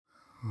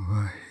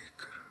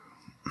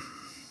ਵਾਹਿਗੁਰੂ।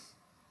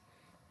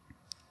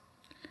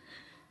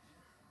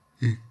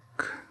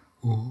 ਇੱਕ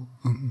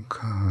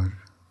ਓੰਕਾਰ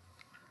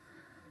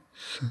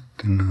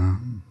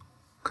ਸਤਿਨਾਮ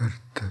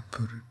ਕਰਤਾ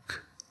ਪੁਰਖ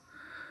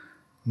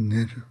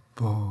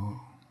ਨਿਰਭਉ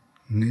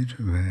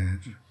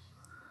ਨਿਰਵੈਰ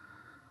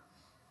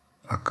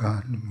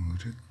ਅਕਾਲ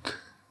ਮੂਰਤ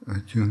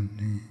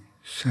ਅਜੂਨੀ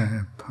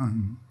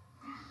ਸੈਭੰ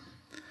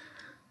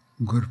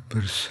ਗੁਰ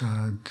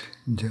ਪ੍ਰਸਾਦ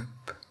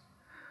ਜਪ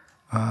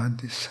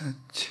ਆਦਿ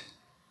ਸੱਚ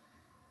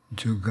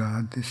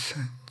ਜੁਗਾਦਿ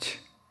ਸੱਚ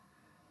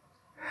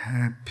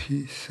ਹੈ ਵੀ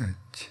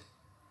ਸੱਚ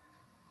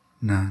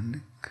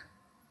ਨਾਨਕ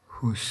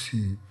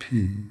ਹੋਸੀ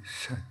ਵੀ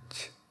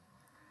ਸੱਚ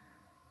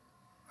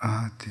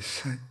ਆਦਿ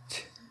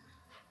ਸੱਚ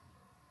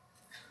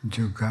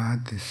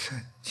ਜੁਗਾਦਿ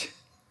ਸੱਚ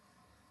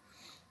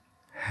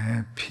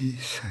ਹੈ ਵੀ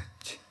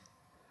ਸੱਚ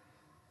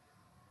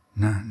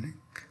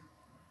ਨਾਨਕ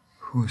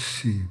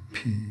ਹੋਸੀ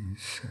ਵੀ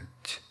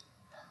ਸੱਚ।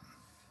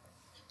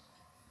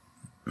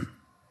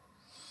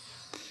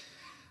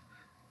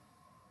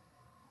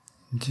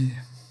 ਜੀ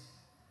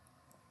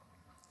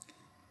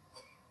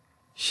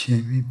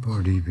ਛੇਵੀਂ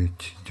ਪੌੜੀ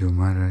ਵਿੱਚ ਜੋ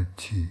ਮਹਾਰਾਜ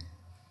ਜੀ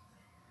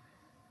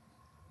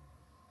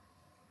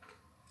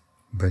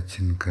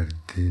ਬਚਨ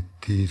ਕਰਦੇ,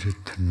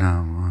 ਤੀਰਥ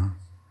ਨਾਵਾਂ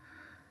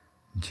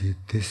ਜੇ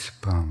ਤਿਸ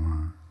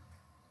ਪਾਵਾਂ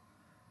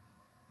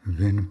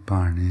ਵਿਨ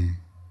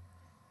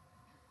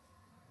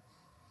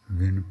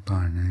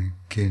ਪਾਣੇ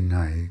ਕੇ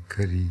ਨਾਏ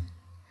ਕਰੀ,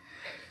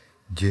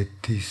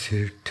 ਜੇਤੀ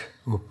ਸਿਰਠ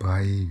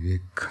ਉਪਾਈ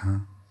ਵੇਖਾਂ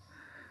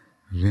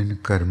ਵਿਨ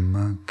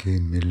ਕਰਮਾਂ ਕੇ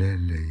ਮਿਲੇ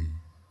ਲਈ,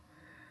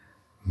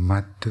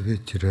 ਮਤ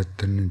ਵਿੱਚ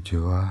ਰਤਨ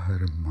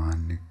ਜਵਾਹਰ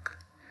ਮਾਨਿਕ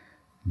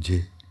ਜੇ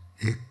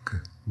ਇੱਕ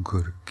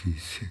ਗੁਰ ਕੀ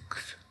ਸਿੱਖ।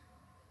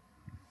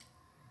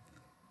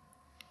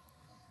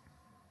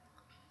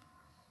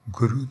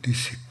 ਗੁਰੂ ਦੀ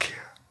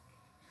ਸਿੱਖਿਆ,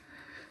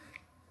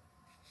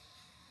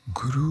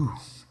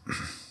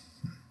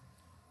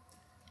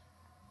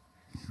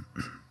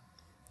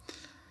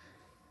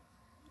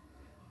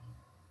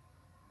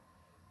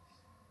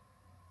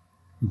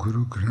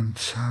 ਗੁਰੂ ਗ੍ਰੰਥ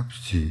ਸਾਹਿਬ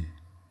ਜੀ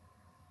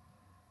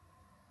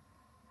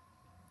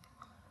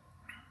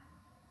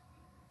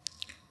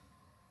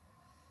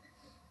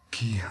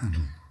ਕੀ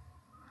ਹਨ?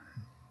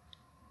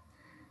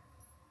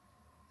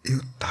 ਇਹ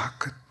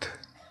ਤਾਕਤ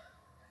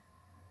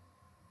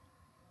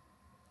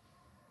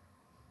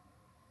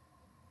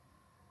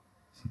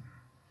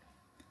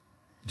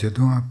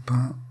ਜਦੋਂ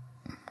ਆਪਾਂ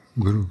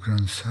ਗੁਰੂ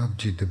ਗ੍ਰੰਥ ਸਾਹਿਬ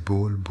ਜੀ ਦੇ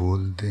ਬੋਲ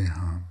ਬੋਲਦੇ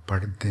ਹਾਂ,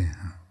 ਪੜ੍ਹਦੇ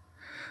ਹਾਂ,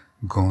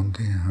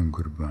 ਗਾਉਂਦੇ ਹਾਂ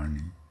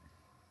ਗੁਰਬਾਣੀ,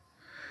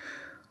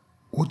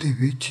 ਉਹਦੇ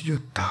ਵਿੱਚ ਜੋ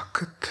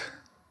ਤਾਕਤ,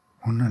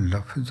 ਉਹਨਾਂ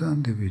ਲਫ਼ਜ਼ਾਂ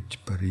ਦੇ ਵਿੱਚ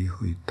ਭਰੀ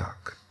ਹੋਈ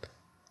ਤਾਕਤ,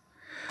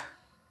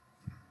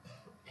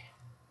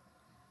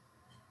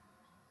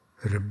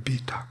 ਰੱਬੀ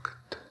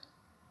ਤਾਕਤ,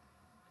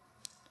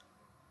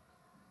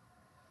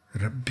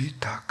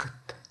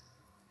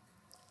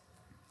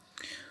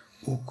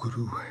 ਉਹ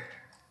ਗੁਰੂ ਹੈ।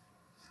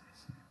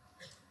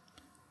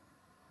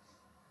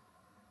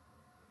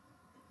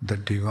 The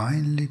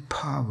divinely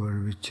power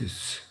which is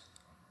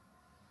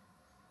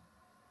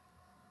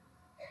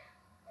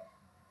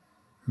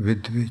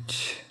with which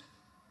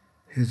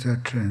his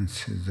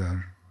utterances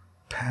are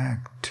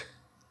packed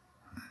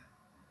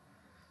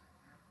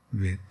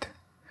with,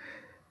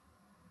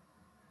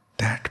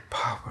 that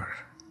power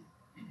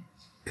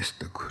is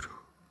the Guru,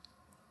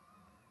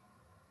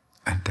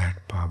 and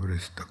that power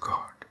is the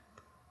God.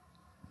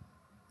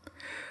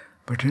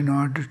 But in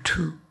order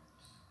to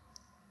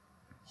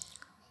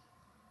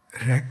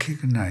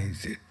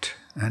recognize it,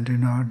 and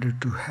in order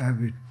to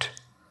have it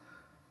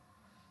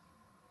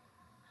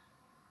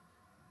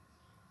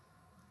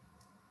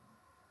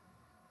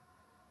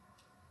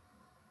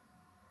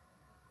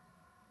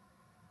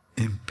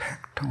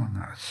impact on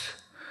us,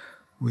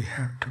 we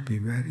have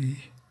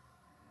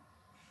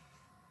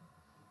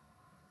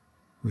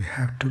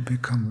to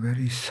become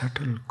very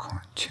subtle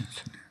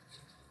consciousness.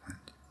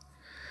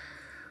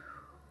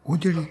 ਉਹ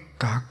ਜਿਹੜੀ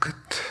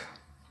ਤਾਕਤ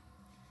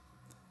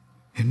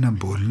ਇਹਨਾਂ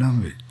ਬੋਲਾਂ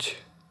ਵਿੱਚ,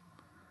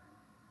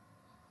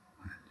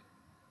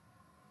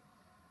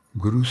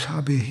 ਗੁਰੂ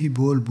ਸਾਹਿਬ ਇਹੀ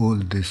ਬੋਲ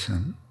ਬੋਲਦੇ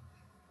ਸਨ,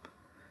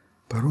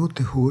 ਪਰ ਉਹ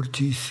ਤੇ ਹੋਰ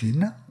ਚੀਜ਼ ਸੀ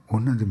ਨਾ,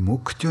 ਉਹਨਾਂ ਦੇ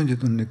ਮੁਖ ਚੋਂ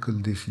ਜਦੋਂ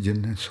ਨਿਕਲਦੀ ਸੀ,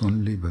 ਜਿੰਨੇ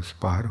ਸੁਣ ਲਈ ਬਸ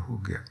ਪਾਰ ਹੋ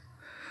ਗਿਆ।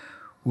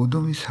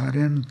 ਉਦੋਂ ਵੀ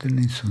ਸਾਰਿਆਂ ਨੂੰ ਤੇ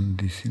ਨਹੀਂ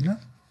ਸੁਣਦੀ ਸੀ ਨਾ।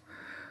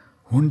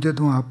 ਹੁਣ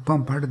ਜਦੋਂ ਆਪਾਂ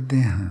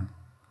ਪੜ੍ਹਦੇ ਹਾਂ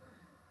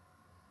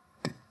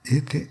ਤੇ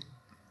ਇਹ ਤੇ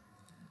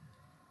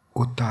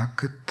ਉਹ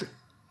ਤਾਕਤ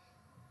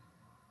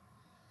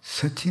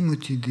ਸੱਚੀ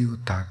ਮੁੱਚੀ ਦੀ ਉਹ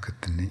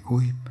ਤਾਕਤ ਨਹੀਂ,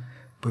 ਉਹੀ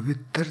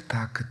ਪਵਿੱਤਰ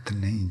ਤਾਕਤ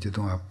ਨਹੀਂ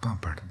ਜਦੋਂ ਆਪਾਂ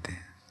ਪੜ੍ਹਦੇ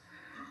ਹਾਂ।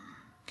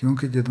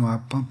 ਕਿਉਂਕਿ ਜਦੋਂ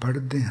ਆਪਾਂ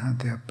ਪੜ੍ਹਦੇ ਹਾਂ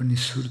ਤੇ ਆਪਣੀ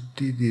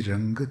ਸੁਰਤੀ ਦੀ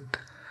ਰੰਗਤ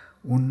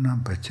ਉਹਨਾਂ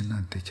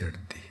ਬਚਨਾਂ ਤੇ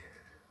ਚੜ੍ਹਦੀ ਹੈ,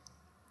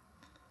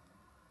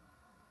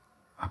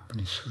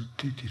 ਆਪਣੀ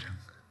ਸੁਰਤੀ ਦੀ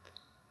ਰੰਗਤ।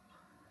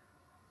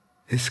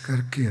 ਇਸ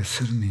ਕਰਕੇ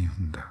ਅਸਰ ਨਹੀਂ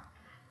ਹੁੰਦਾ,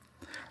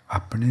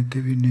 ਆਪਣੇ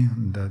ਤੇ ਵੀ ਨਹੀਂ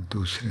ਹੁੰਦਾ,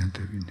 ਦੂਸਰਿਆਂ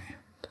ਤੇ ਵੀ ਨਹੀਂ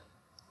ਹੁੰਦਾ।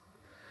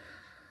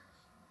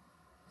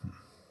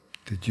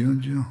 ਤੇ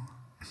ਜਿਉਂ-ਜਿਉਂ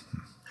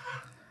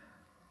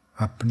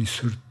ਆਪਣੀ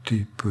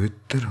ਸੁਰਤੀ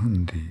ਪਵਿੱਤਰ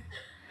ਹੁੰਦੀ,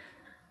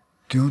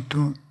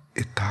 ਤਿਉਂ-ਤਿਉਂ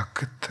ਇਹ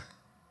ਤਾਕਤ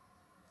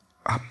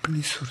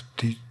ਆਪਣੀ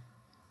ਸੁਰਤੀ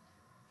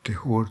ਤੇ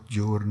ਹੋਰ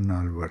ਜ਼ੋਰ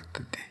ਨਾਲ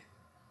ਵਰਤਦੀ।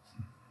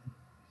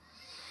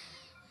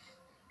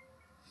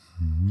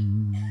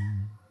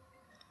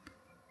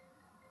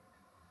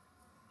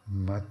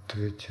 ਮੱਤ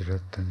ਵਿੱਚ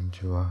ਰਤਨ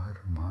ਜਵਾਹਰ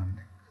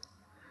ਮਾਨਕ,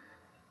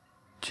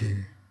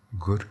 ਜੇ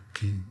ਗੁਰ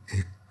ਕੀ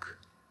ਇੱਕ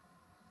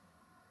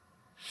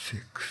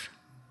ਸਿੱਖ।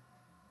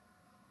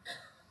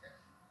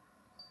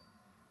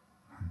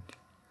 ਹਾਂਜੀ,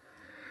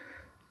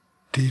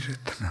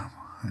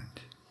 ਤੀਰਥਨਾਮਾ।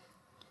 ਹਾਂਜੀ,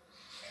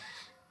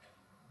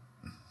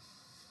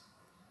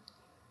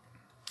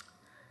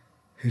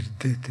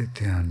 ਹਿਰਦੇ ਤੇ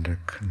ਧਿਆਨ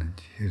ਰੱਖਣਾ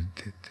ਜੀ,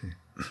 ਹਿਰਦੇ ਤੇ।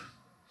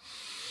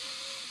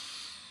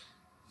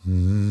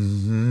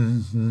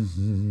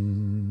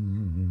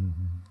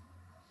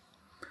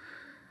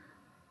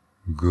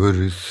 ਗੁਰ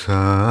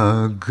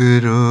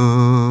ਸਾਗਰੋ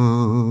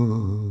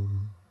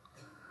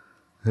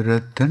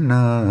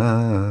ਰਤਨਾਗਰ,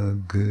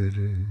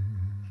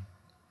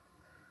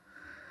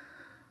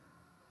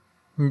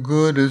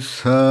 ਗੁਰ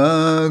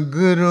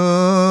ਸਾਗਰੋ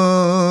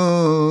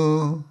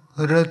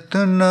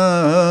ਰਤਨਾਗਰ,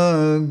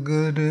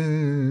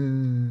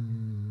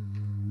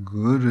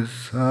 ਗੁਰ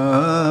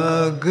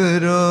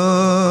ਸਾਗਰੋ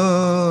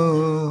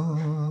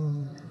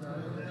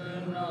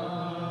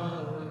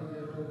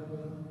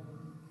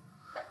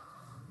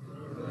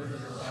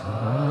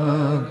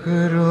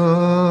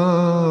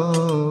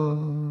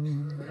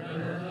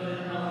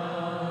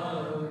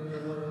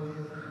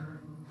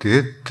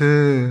ਤਿਤ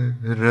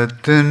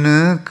ਰਤਨ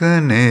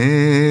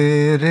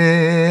ਕਨੇਰੇ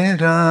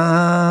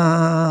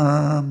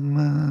Ram.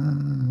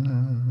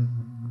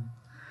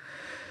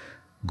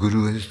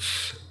 Guru is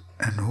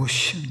an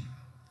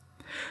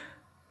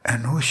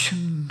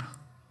ocean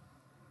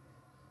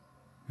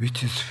which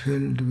is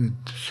filled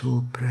with so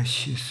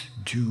precious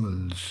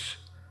jewels,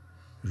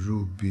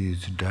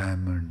 rubies,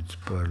 diamonds,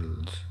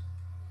 pearls.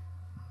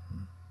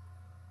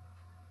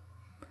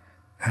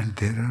 And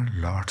there are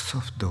lots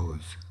of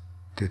those.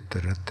 ਤਿਤ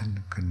ਰਤਨ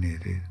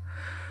ਕਨੇਰੇ,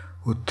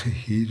 ਉੱਥੇ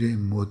ਹੀਰੇ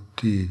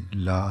ਮੋਤੀ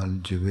ਲਾਲ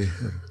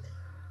ਜਵੇਹਰ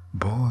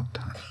ਬਹੁਤ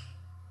ਹਨ।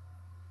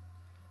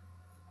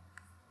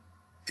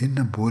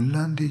 ਇਹਨਾਂ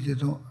ਬੋਲਾਂ ਦੀ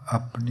ਜਦੋਂ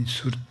ਆਪਣੀ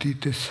ਸੁਰਤੀ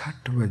ਤੇ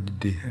ਸੱਟ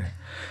ਵੱਜਦੀ ਹੈ,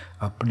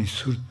 ਆਪਣੀ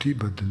ਸੁਰਤੀ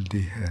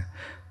ਬਦਲਦੀ ਹੈ,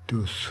 ਤੇ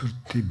ਉਹ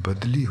ਸੁਰਤੀ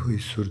ਬਦਲੀ ਹੋਈ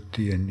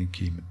ਸੁਰਤੀ ਇੰਨੀ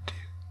ਕੀਮਤੀ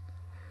ਹੈ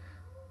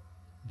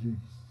ਜੀ।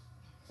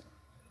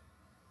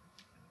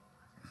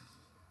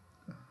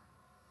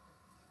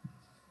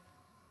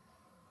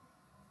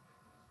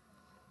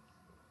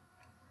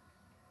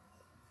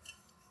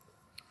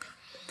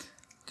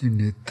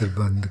 नेत्र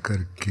बंद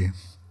करके,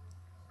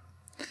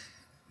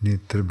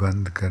 नेत्र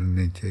बंद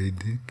करने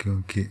चाहिए,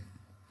 क्योंकि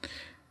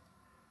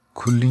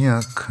खुलियां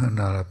अखां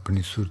नाल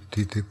अपनी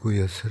सुरती ते कोई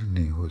असर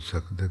नहीं हो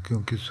सकता,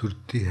 क्योंकि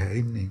सुरती है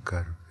ही नहीं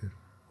घर, फिर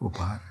वो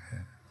बाहर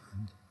है।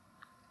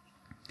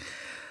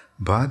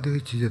 बाद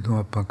विच जदों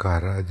आपां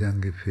घर आ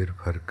जाएंगे फिर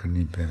फर्क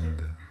नहीं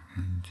पैंदा।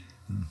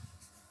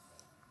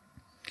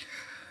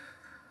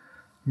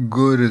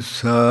 गुर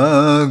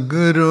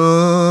सागरो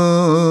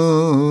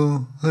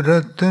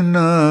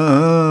रत्नागर,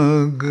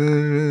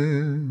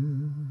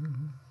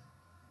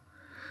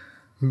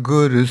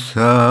 गुर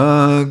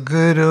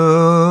सागरो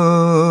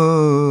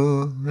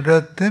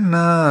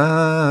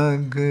रत्नागर,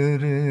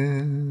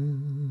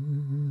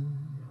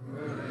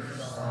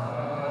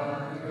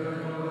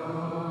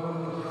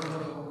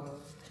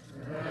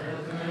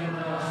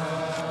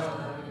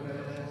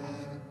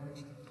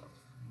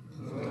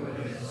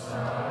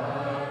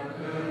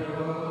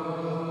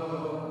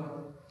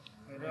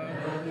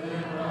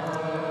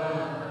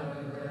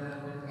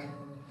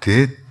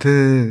 तित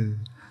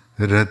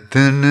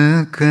रतन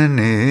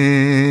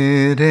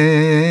कनेरे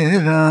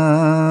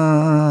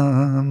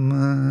राम,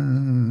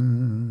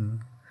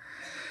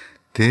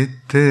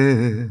 तित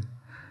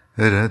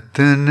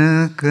रतन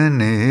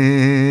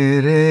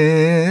कनेरे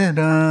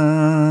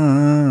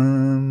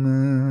राम।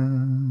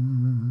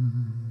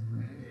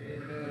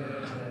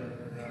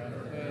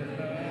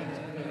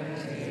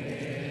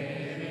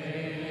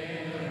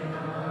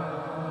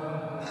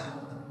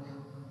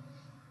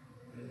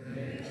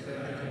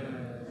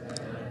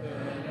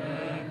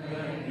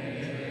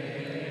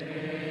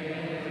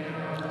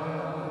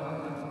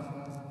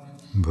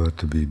 बहुत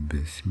बीबे,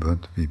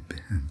 बहुत बीबे।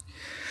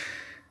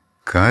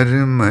 कर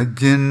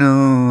मजनो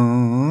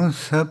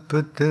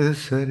सपत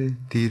सर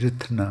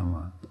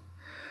तीर्थनावा।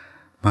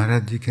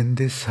 महाराज जी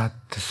कहते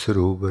 7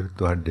 सरोवर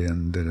तुहाडे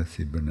अंदर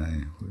असी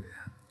बनाए हुए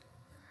हैं।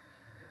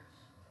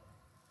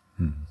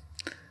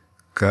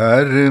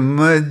 कर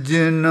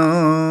मजनो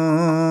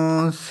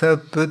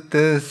सपत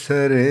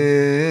सरे,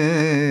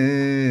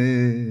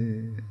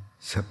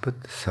 सपत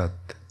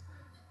 7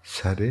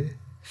 सरे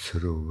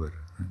सरोवर।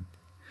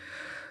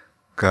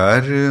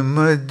 कर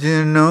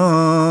मजनो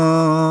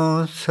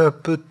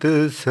सपत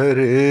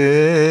सरे,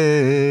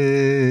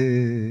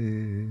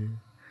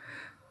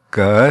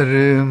 कर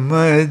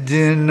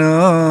मजनो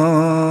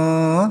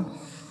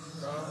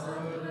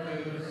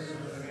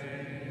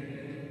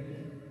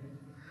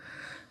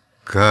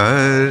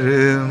कर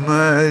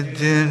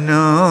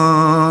मजनो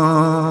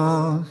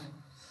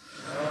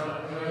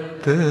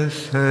सपत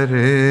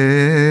सरे,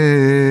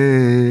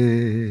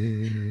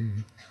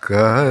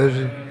 कर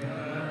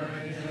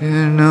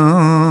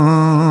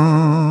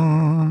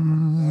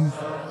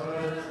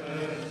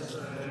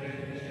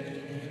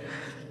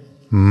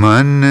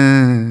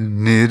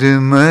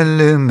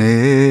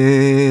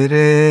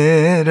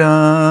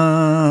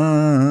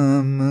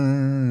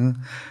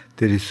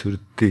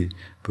ਭਗਤੀ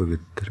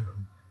ਪਵਿੱਤਰ ਹੋ।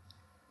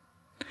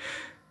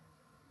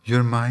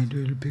 Your mind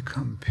will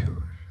become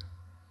pure.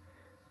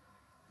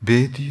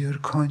 Bathe your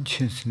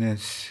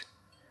consciousness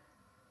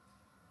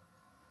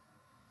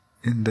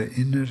in the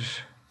inner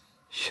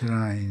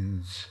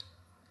shrines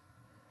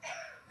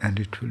and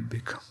it will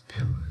become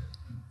pure.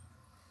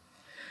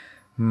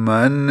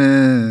 Man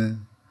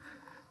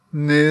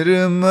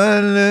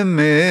nirmal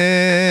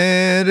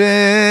mere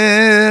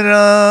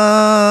Ram,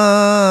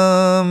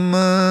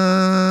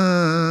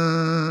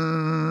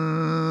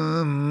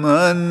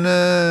 man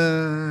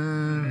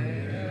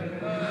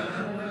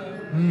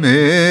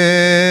mere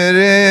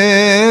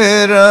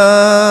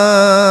Ram,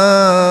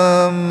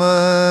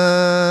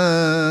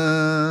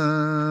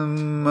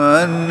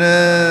 man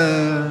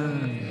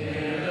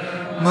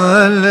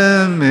mal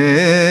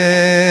mere,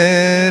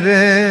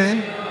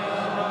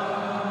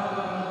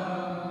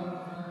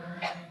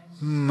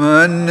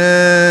 man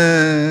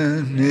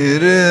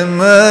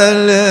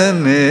nirmal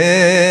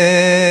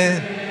mere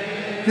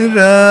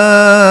Ram,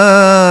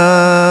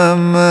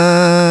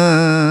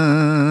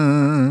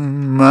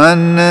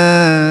 man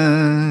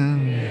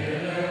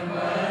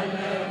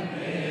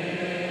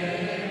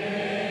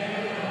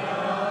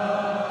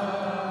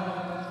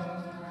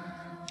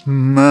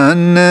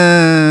man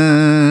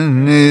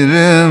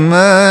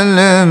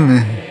nirmal man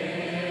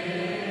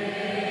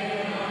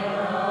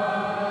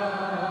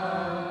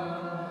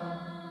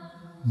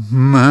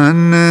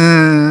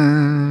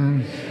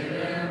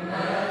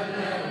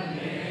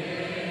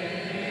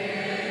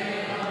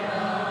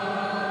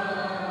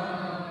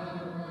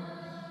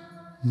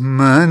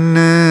man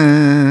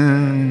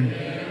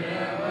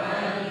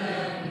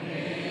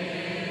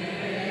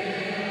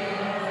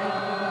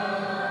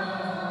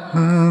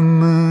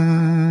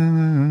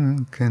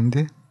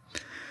ਕਹਿੰਦੇ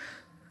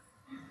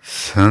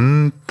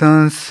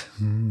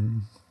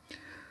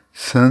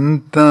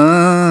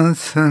ਸੰਤਾਂ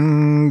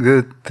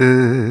ਸੰਗਤ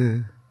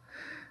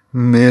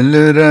ਮਿਲ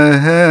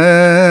ਰਹਿ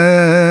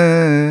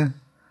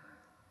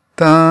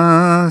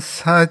ਤਾਂ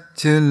ਸੱਚ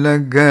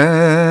ਲੱਗੈ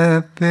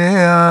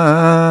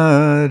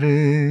ਪਿਆਰ।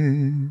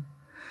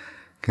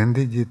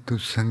 ਕਹਿੰਦੇ ਜੇ ਤੂੰ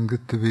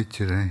ਸੰਗਤ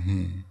ਵਿੱਚ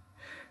ਰਹੇ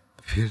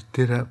ਫਿਰ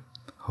ਤੇਰਾ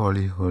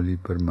ਹੌਲੀ ਹੌਲੀ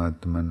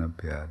ਪਰਮਾਤਮਾ ਨਾਲ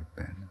ਪਿਆਰ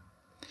ਪੈਣਾ।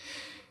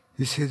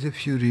 He says if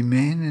you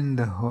remain in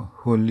the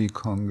holy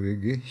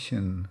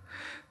congregation,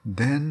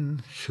 then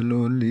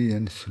slowly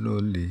and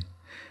slowly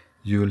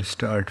you will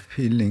start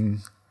feeling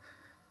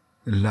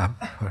love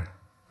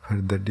for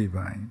the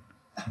divine.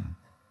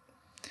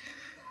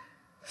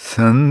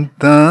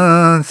 Santa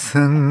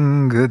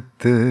sangat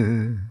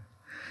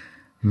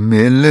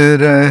mil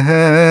rahe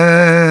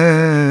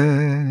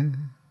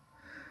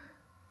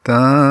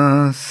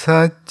ਤਾਂ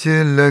ਸੱਚ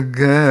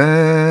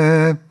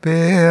ਲੱਗੈ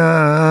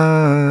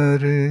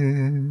ਪਿਆਰ।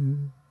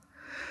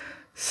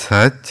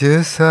 ਸੱਚ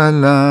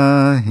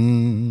ਸਲਾਹੀ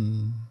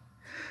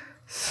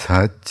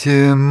ਸੱਚ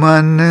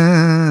ਮਨ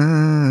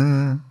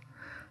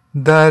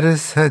ਦਰ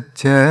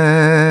ਸੱਚੈ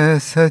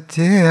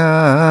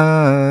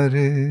ਸਚਿਆਰ।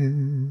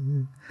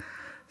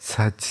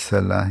 ਸੱਚ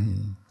ਸਲਾਹੀ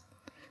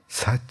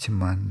ਸੱਚ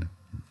ਮਨ,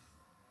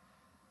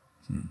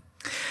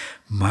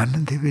 ਮਨ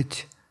ਦੇ ਵਿੱਚ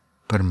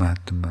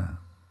ਪਰਮਾਤਮਾ,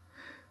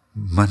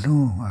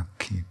 ਮਨੋਂ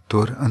ਆਖੀ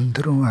ਤੁਰ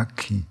ਅੰਦਰੋਂ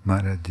ਆਖੀ।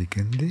 ਮਹਾਰਾਜ ਜੀ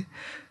ਕਹਿੰਦੇ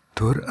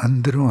ਤੁਰ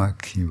ਅੰਦਰੋਂ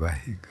ਆਖੀ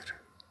ਵਾਹਿਗੁਰੂ,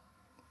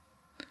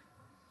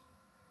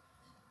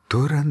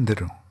 ਤੁਰ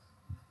ਅੰਦਰੋਂ।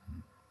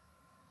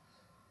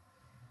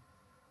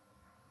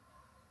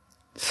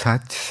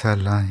 ਸੱਚ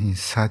ਸਲਾਹੀ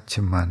ਸੱਚ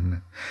ਮਨ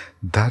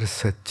ਦਰ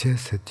ਸੱਚੇ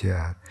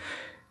ਸਚਿਆਰ।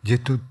 ਜੇ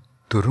ਤੂੰ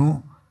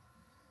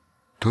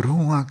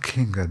ਤੁਰੋਂ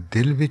ਆਖੇਂਗਾ,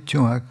 ਦਿਲ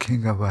ਵਿੱਚੋਂ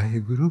ਆਖੇਂਗਾ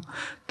ਵਾਹਿਗੁਰੂ,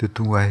 ਤੇ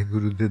ਤੂੰ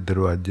ਵਾਹਿਗੁਰੂ ਦੇ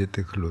ਦਰਵਾਜ਼ੇ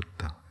ਤੇ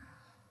ਖਲੋਤਾ।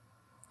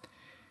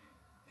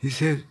 He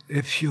says,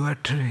 if you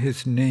utter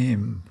his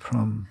name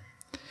from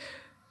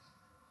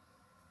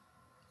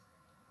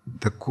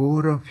the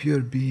core of your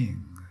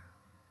being,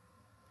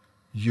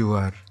 you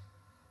are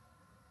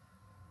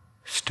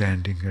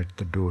standing at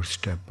the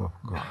doorstep of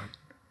God.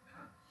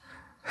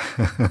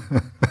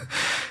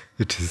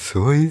 It is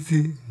so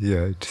easy.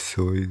 Yeah, it's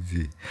so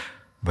easy.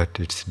 But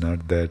it's not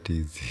that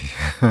easy.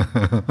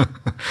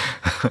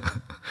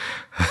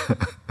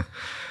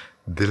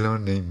 ਦਿਲੋਂ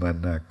ਨਹੀਂ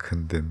ਮਨ ਆਖਣ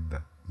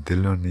ਦਿੰਦਾ,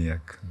 ਦਿਲੋਂ ਨਹੀਂ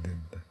ਆਖਣ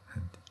ਦਿੰਦਾ,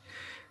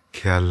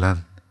 ਖਿਆਲਾਂ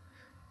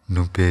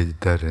ਨੂੰ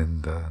ਭੇਜਦਾ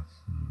ਰਹਿੰਦਾ,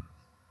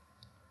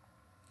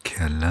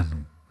 ਖਿਆਲਾਂ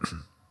ਨੂੰ।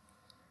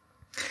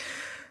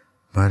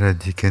 ਮਹਾਰਾਜ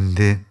ਜੀ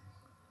ਕਹਿੰਦੇ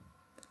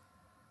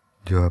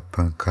ਜੋ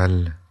ਆਪਾਂ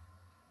ਕੱਲ੍ਹ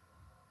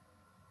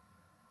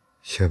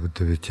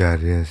ਸ਼ਬਦ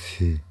ਵਿਚਾਰਿਆ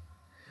ਸੀ,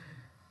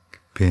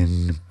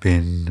 ਪਿੰਨ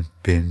ਪਿੰਨ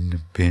ਪਿੰਨ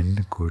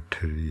ਪਿੰਨ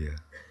ਕੋਠਰੀਆ,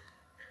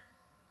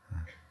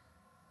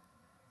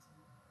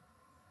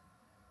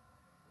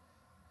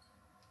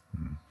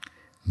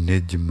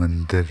 ਨਿਜ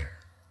ਮੰਦਰ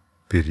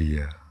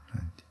ਪਿਰਿਆ।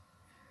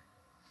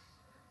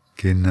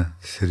 ਕਿ ਇਹਨਾਂ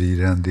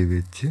ਸਰੀਰਾਂ ਦੇ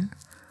ਵਿੱਚ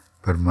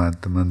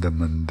ਪਰਮਾਤਮਾ ਦਾ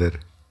ਮੰਦਰ,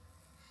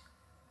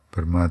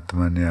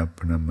 ਪਰਮਾਤਮਾ ਨੇ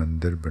ਆਪਣਾ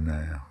ਮੰਦਰ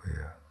ਬਣਾਇਆ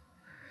ਹੋਇਆ,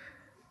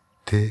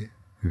 ਤੇ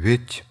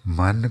ਵਿੱਚ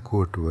ਮਨ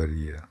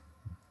ਕੋਟਵਰੀਆ,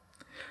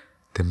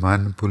 ਤੇ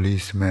ਮਨ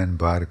ਪੁਲਿਸਮੈਨ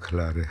ਬਾਹਰ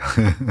ਖਿਲਾ ਰਿਹਾ।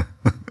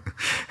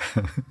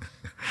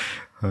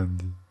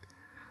 ਹਾਂਜੀ,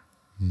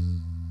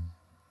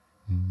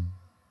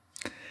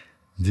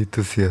 ਜੀ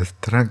ਤੁਸੀਂ ਇਸ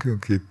ਤਰ੍ਹਾਂ ਕਿਉਂ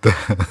ਕੀਤਾ?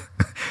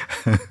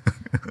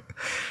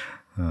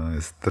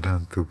 ਇਸ ਤਰ੍ਹਾਂ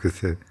ਤੂੰ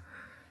ਕਿਸੇ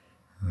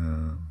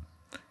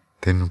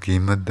ਤੈਨੂੰ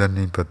ਕੀਮਤ ਦਾ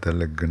ਨਹੀਂ ਪਤਾ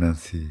ਲੱਗਣਾ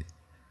ਸੀ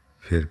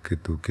ਫਿਰ ਕਿ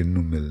ਤੂੰ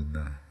ਕਿਹਨੂੰ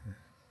ਮਿਲਣਾ ਹੈ।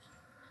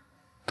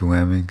 ਤੂੰ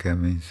ਐਵੇਂ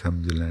ਕਿਵੇਂ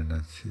ਸਮਝ ਲੈਣਾ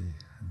ਸੀ,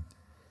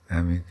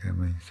 ਐਵੇਂ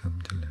ਕਿਵੇਂ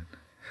ਸਮਝ ਲੈਣਾ,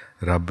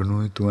 ਰੱਬ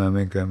ਨੂੰ ਹੀ ਤੂੰ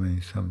ਐਵੇਂ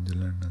ਕਿਵੇਂ ਸਮਝ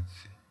ਲੈਣਾ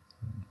ਸੀ।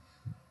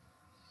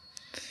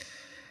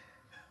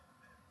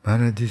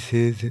 Maharaj Ji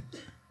says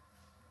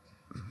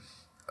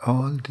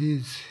all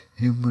these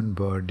human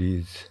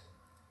bodies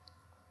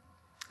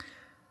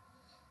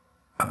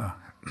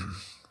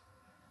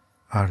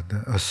are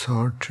the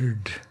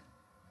assorted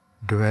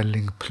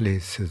dwelling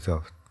places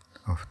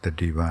of the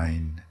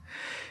divine.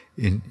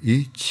 In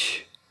each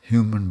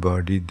human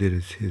body there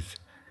is his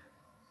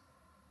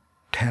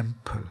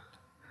temple,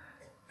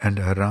 and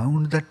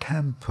around the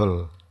temple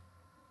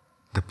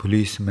the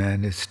policeman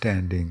is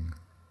standing,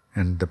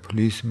 and the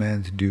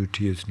policeman's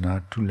duty is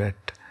not to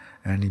let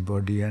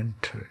anybody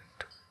enter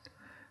it.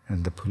 And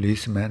the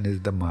policeman is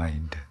the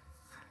mind.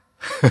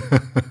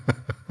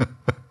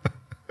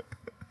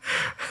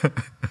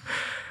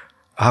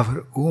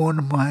 Our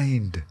own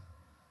mind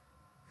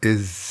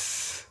is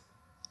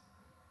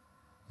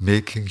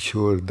making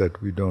sure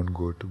that we don't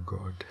go to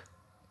God.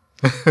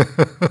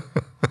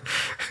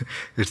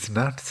 It's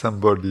not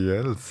somebody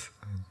else.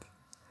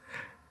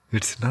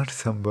 It's not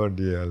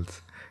somebody else.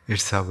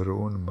 It's our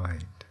own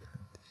mind.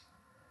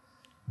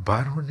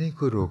 ਬਾਹਰੋਂ ਨਹੀਂ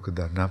ਕੋਈ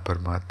ਰੋਕਦਾ, ਨਾ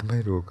ਪਰਮਾਤਮਾ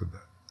ਹੀ ਰੋਕਦਾ,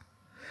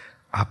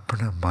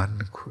 ਆਪਣਾ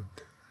ਮਨ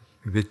ਖੁਦ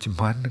ਵਿੱਚ।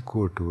 ਮਨ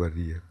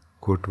ਕੋਟਵਰੀ ਹੈ,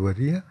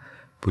 ਕੋਟਵਰੀ ਹੈ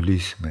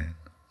ਪੁਲਿਸਮੈਨ।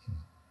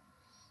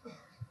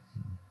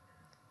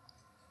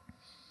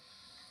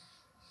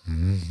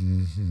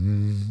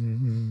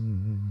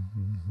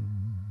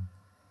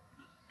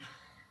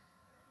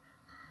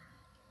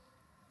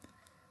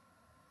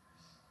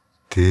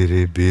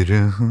 ਤੇਰੇ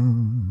ਬਿਰਹੋਂ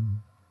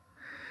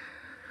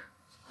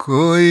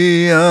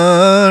ਕੋਈ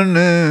ਆਨ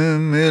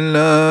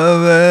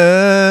ਮਿਲਾਵੇ,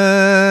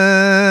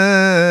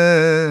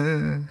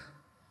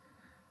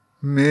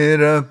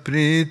 ਮੇਰਾ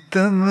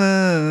ਪ੍ਰੀਤਮ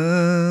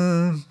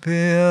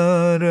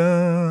ਪਿਆਰਾ।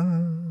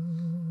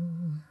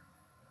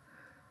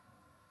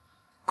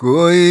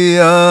 ਕੋਈ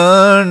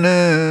ਆਨ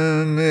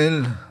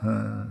ਮਿਲ,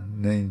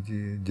 ਨਹੀਂ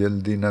ਜੀ,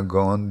 ਜਲਦੀ ਨਾ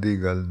ਗਾਉਣ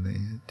ਦੀ ਗੱਲ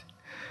ਨਹੀਂ ਹੈ।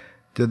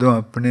 ਜਦੋਂ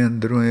ਆਪਣੇ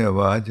ਅੰਦਰੋਂ ਇਹ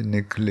ਆਵਾਜ਼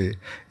ਨਿਕਲੇ,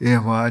 ਇਹ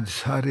ਆਵਾਜ਼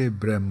ਸਾਰੇ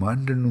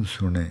ਬ੍ਰਹਿਮੰਡ ਨੂੰ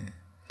ਸੁਣੇ,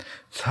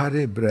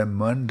 ਸਾਰੇ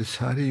ਬ੍ਰਹਿਮੰਡ,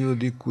 ਸਾਰੀ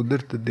ਉਹਦੀ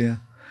ਕੁਦਰਤ ਦੇ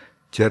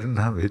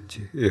ਚਰਨਾਂ ਵਿੱਚ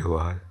ਇਹ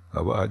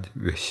ਆਵਾਜ਼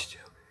ਵਿਸ ਜਾਵੇ।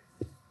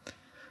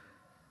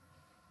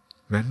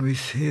 When we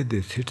say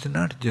this, it's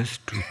not just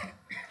to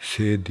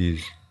say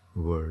these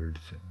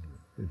words.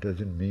 It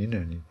doesn't mean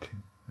anything.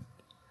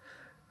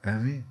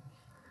 ਐਵੇਂ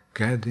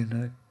ਕਹਿ ਦੇਣਾ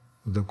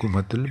ਉਹਦਾ ਕੋਈ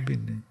ਮਤਲਬ ਹੀ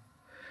ਨਹੀਂ।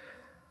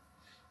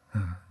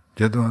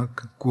 ਜਦੋਂ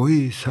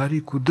ਕੋਈ ਸਾਰੀ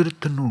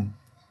ਕੁਦਰਤ ਨੂੰ,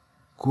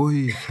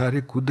 ਕੋਈ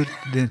ਸਾਰੇ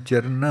ਕੁਦਰਤ ਦੇ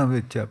ਚਰਨਾਂ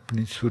ਵਿੱਚ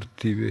ਆਪਣੀ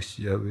ਸੁਰਤੀ ਵਿਸ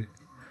ਜਾਵੇ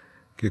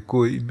ਕਿ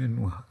ਕੋਈ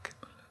ਮੈਨੂੰ ਹਾਕਿਮ।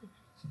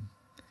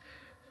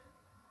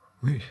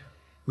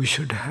 We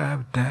should have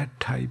that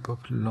type of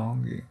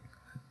longing,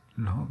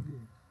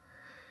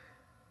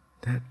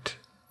 that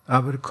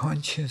our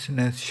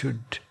consciousness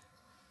should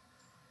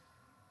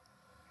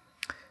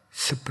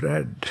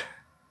spread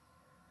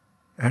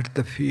at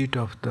the feet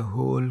of the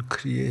whole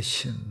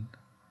creation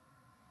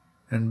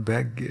and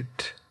beg it,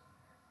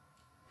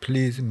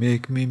 please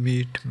make me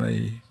meet my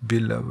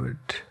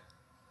beloved.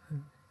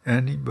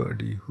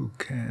 Anybody who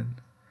can,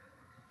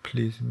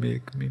 please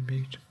make me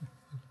meet.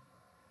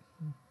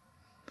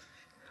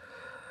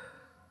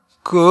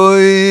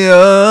 कोई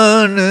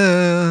आन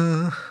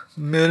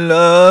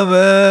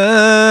मिलावे,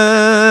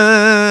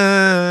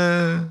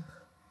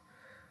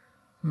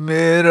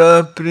 मेरा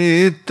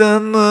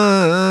प्रीतम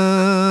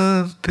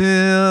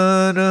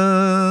प्यारा।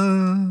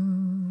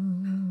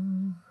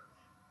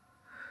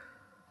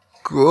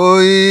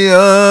 कोई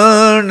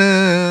आन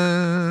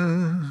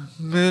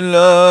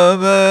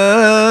मिलावे,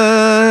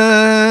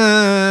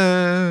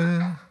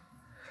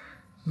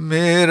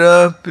 मेरा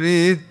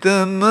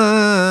प्रीतम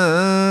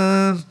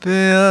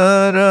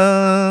प्यारा।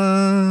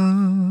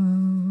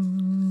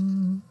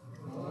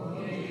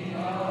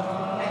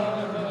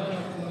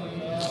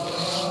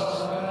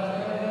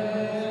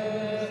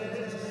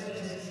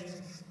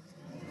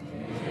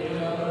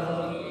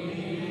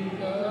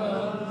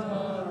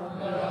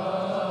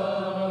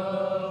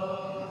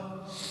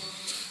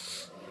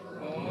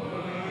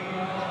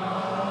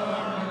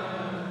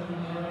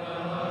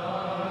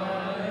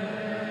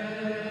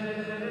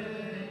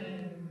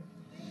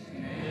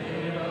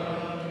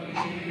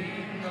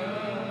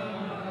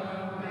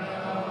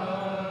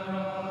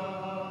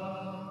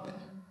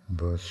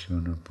 बहुत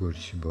सोना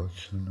पुरुष बहुत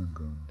सोना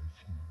गाਉਂਦੇ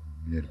ਸੀ,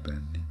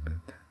 ਮਿਹਰਬਾਨੀ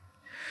ਬਤਾ।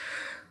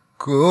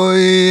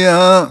 ਕੋਈ ਆ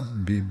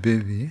ਬੀਬੇ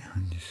ਵੀ,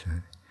 ਹਾਂਜੀ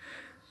ਸਾਰੇ।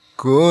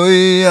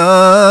 ਕੋਈ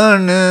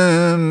ਆਨ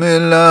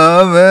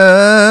ਮਿਲਾਵੇ,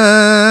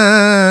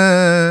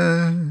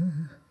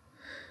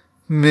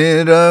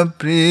 ਮੇਰਾ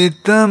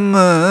ਪ੍ਰੀਤਮ।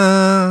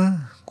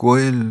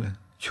 ਕੋਇਲ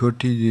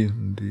ਛੋਟੀ ਜਿਹੀ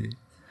ਹੁੰਦੀ,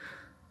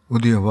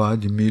 ਉਹਦੀ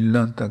ਆਵਾਜ਼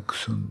ਮੀਲਾਂ ਤੱਕ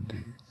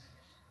ਸੁਣਦੀ।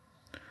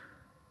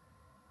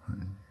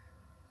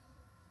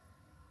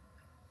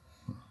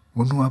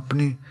 ਉਹਨੂੰ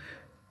ਆਪਣੀ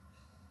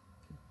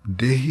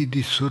ਦੇਹੀ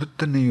ਦੀ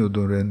ਸੁਰਤ ਨਹੀਂ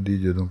ਉਦੋਂ ਰਹਿੰਦੀ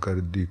ਜਦੋਂ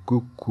ਕਰਦੀ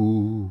ਕੁੱਕੂ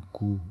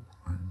ਕੂ।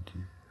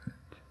 ਹਾਂਜੀ,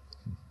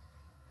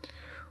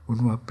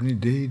 ਉਹਨੂੰ ਆਪਣੀ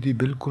ਦੇਹੀ ਦੀ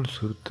ਬਿਲਕੁਲ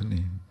ਸੁਰਤ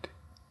ਨਹੀਂ ਹੁੰਦੀ।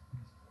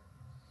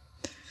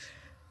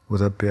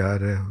 ਉਹਦਾ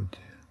ਪਿਆਰ ਹੈ ਇਹੋ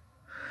ਜਿਹਾ।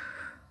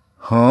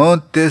 ਹਾਂ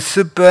ਤਿਸ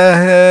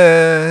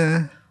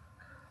ਪਹਿ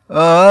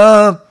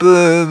ਆਪ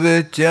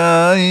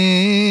ਵਿਚਾਈ।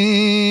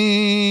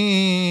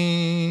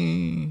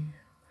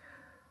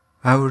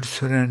 I would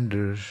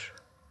surrender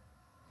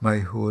my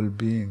whole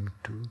being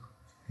to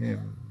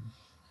him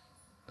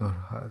or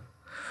her,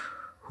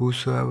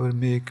 whosoever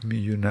make me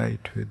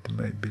unite with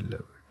my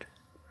beloved.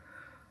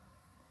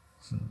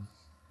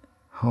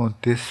 ਹਾਂ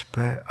ਤਿਸ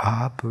ਪੈ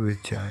ਆਪ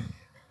ਵਿਚਾਈ,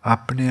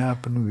 ਆਪਣੇ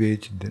ਆਪ ਨੂੰ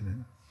ਵੇਚ ਦੇਣਾ।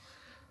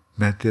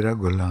 ਮੈਂ ਤੇਰਾ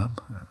ਗੁਲਾਮ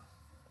ਹਾਂ,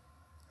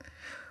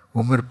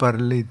 ਉਮਰ ਭਰ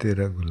ਲਈ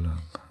ਤੇਰਾ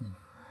ਗੁਲਾਮ ਹਾਂ,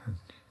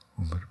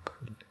 ਉਮਰ ਭਰ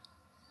ਲਈ।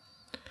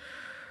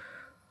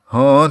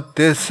 ਹਾਂ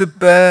ਤਿਸ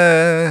ਪੈ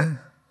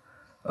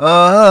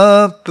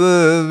ਆਪ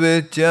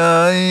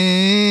ਵਿਚਾਈ।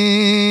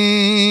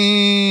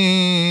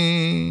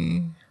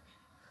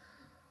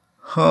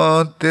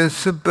 ਹਾਂ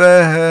ਤਿਸ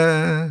ਪੈ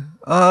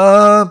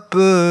ਆਪ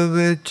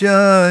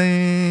ਵਿਚਾਈ।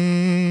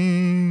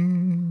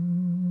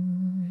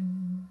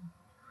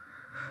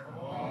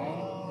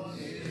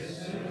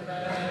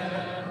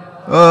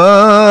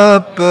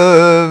 ਆਪ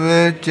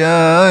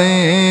ਵਿਚਾਈ।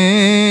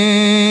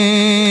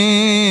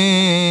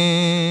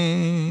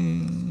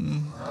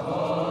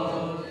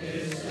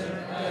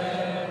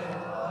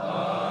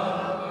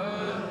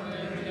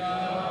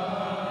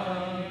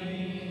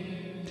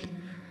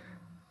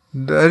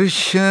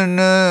 ਦਰਸ਼ਨ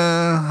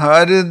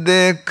ਹਰ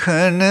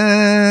ਦੇਖਣ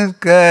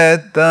ਕੈ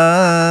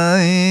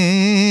ਤਾਈ।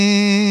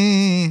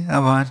 I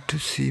want to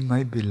see my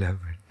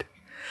beloved.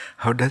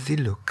 How does he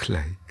look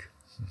like?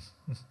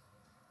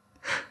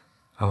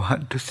 I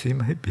want to see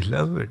my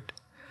beloved.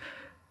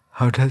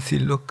 How does he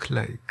look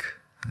like?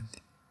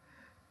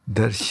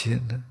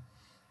 ਦਰਸ਼ਨ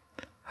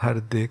ਹਰ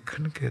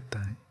ਦੇਖਣ ਕੈ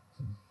ਤਾਈ।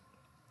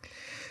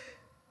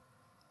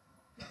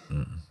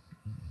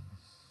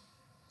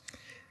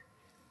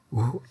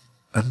 ਉਹ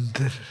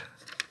ਅੰਦਰ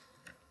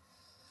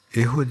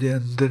ਇਹੋ ਜਿਹੇ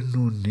ਅੰਦਰ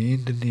ਨੂੰ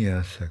ਨੀਂਦ ਨਹੀਂ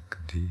ਆ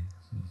ਸਕਦੀ।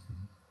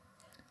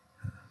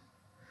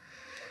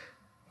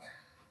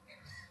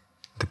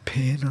 The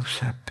pain of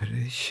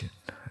separation.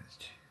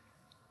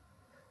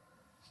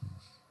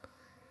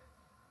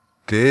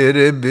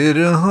 ਤੇਰੇ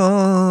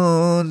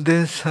ਬਿਰਹੋਂ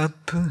ਦੇ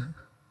ਸੱਪ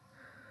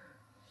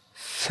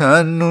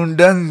ਸਾਨੂੰ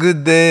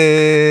ਡੰਗਦੇ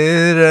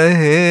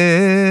ਰਹੇ।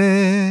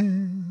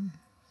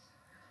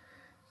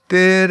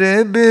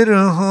 ਤੇਰੇ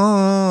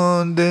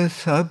ਬਿਰਹੋਂ ਦੇ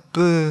ਸੱਪ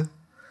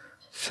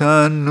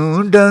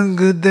ਸਾਨੂੰ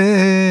ਡੰਗਦੇ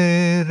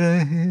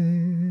ਰਹੇ।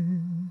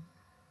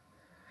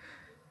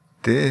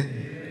 ਤੇ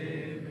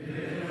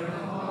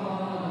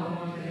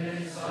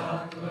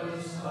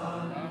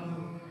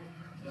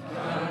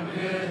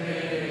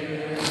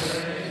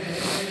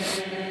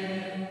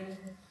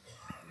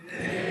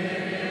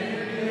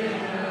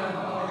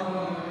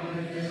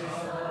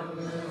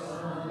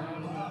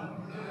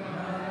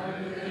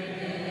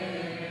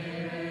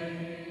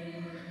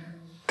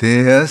ਤੇ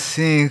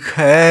ਅਸੀਂ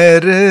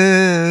ਖੈਰ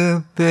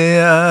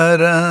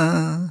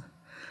ਪਿਆਰਾਂ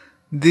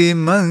ਦੀ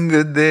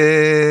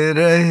ਮੰਗਦੇ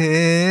ਰਹੇ।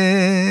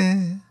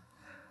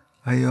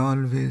 I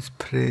always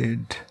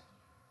prayed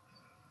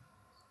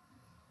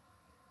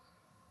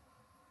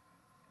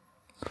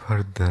for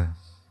the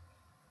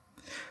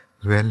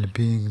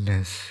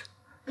well-beingness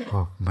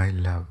of my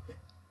love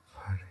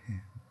for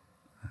him.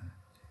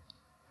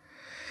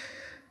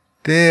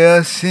 ਤੇ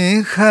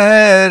ਅਸੀਂ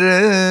ਖੈਰ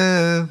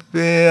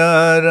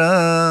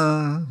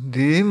ਪਿਆਰਾਂ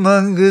ਦੀ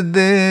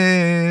ਮੰਗਦੇ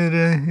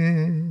ਰਹੇ।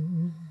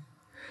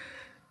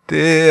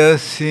 ਤੇ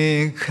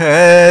ਅਸੀਂ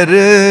ਖੈਰ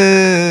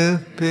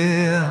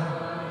ਪਿਆਰਾਂ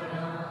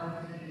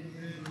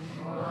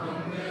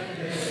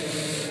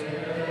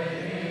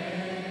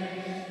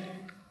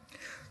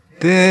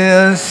ਤੇ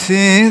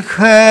ਅਸੀਂ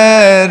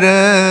ਖੈਰ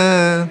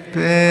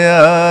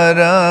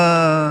ਪਿਆਰਾਂ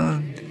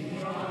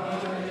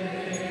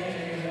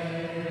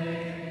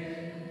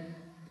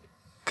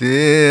ਤੇ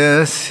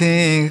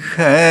ਅਸੀਂ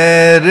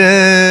ਖੈਰ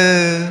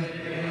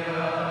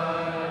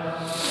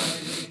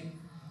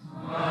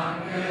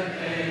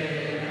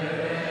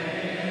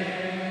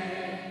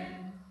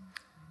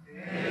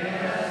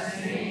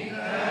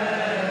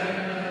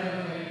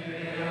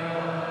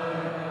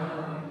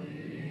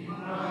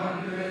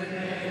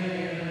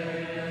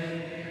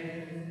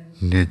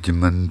ਨਿਜ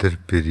ਮੰਦਰ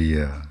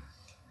ਪਿਰਿਆ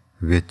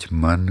ਵਿੱਚ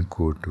ਮਨ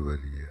ਕੋਟ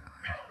ਵਰਿਆ।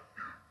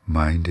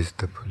 Mind is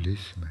the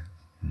policeman.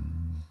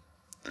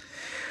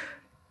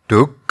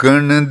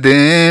 ਟੁਕਣ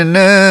ਦੇਣ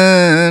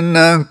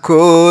ਨਾ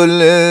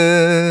ਕੋਲ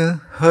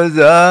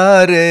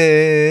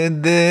ਹਜ਼ਾਰੇ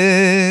ਦੇ।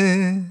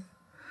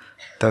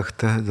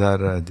 ਤਖਤ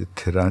ਹਜ਼ਾਰਾ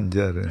ਜਿੱਥੇ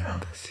ਰਾਂਝਾ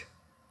ਰਹਿੰਦਾ ਸੀ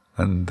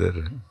ਅੰਦਰ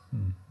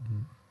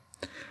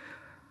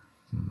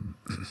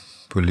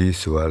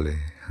ਪੁਲਿਸ ਵਾਲੇ।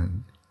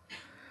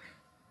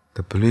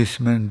 The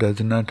policeman does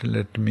not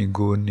let me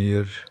go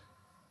near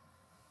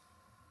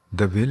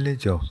the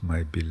village of my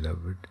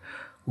beloved.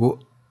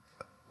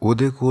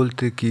 ਉਹਦੇ ਕੋਲ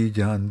ਤੇ ਕੀ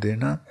ਜਾਣ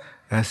ਦੇਣਾ,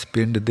 ਇਸ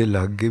ਪਿੰਡ ਦੇ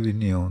ਲਾਗੇ ਵੀ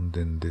ਨਹੀਂ ਆਉਣ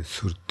ਦਿੰਦੇ,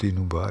 ਸੁਰਤੀ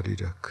ਨੂੰ ਬਾਹਰ ਹੀ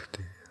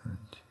ਰੱਖਦੇ।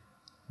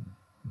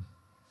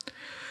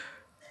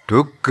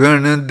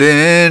 ਟੁੱਕਣ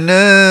ਦੇਣ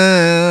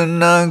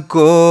ਨਾ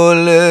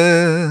ਕੋਲ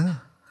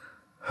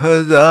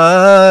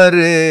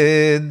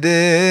ਹਜ਼ਾਰੇ ਦੇ।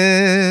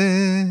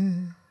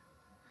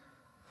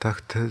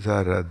 ਤਖਤ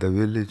ਹਜ਼ਾਰਾ, the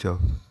village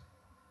of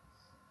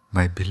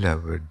my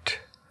beloved,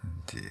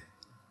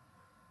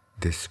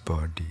 this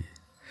body।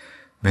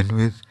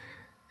 ਮੈਨੂੰ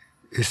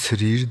ਇਸ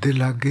ਸਰੀਰ ਦੇ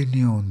ਲਾਗੇ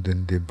ਨਹੀਂ ਆਉਣ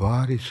ਦਿੰਦੇ,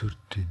 ਬਾਹਰ ਹੀ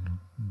ਸੁਰਤੀ ਨੂੰ।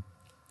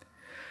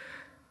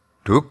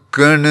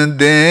 ਟੁੱਕਣ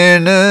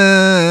ਦੇਣ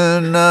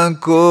ਨਾ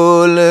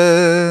ਕੋਲ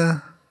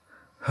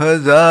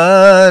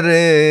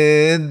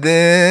ਹਜ਼ਾਰੇ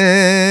ਦੇ।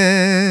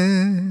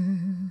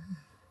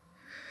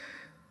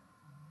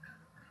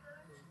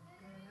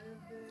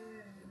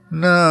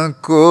 ਨਾ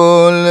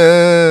ਕੋਲ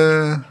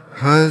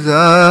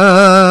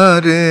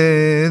ਹਜ਼ਾਰੇ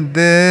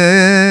ਦੇ।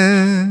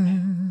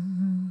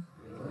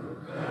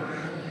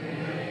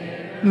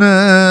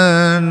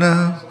 ਨਾ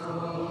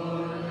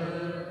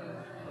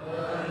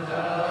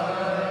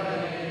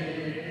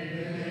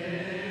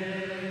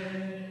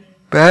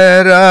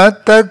ਪੈਰਾ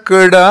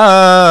ਤਕੜਾ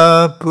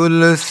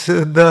ਪੁਲਿਸ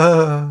ਦਾ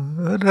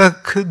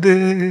ਰੱਖਦੇ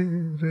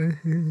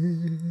ਰਹੇ।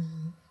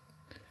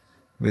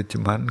 ਵਿੱਚ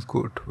ਮਨ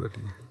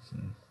ਕੋਠਵਰੀ।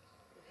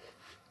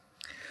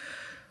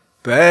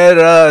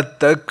 ਪੈਰਾ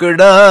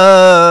ਤਕੜਾ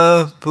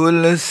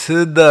ਪੁਲਿਸ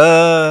ਦਾ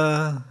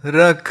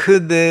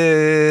ਰੱਖਦੇ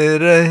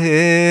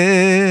ਰਹੇ।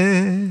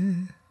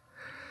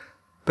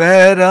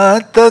 ਪੈਰਾ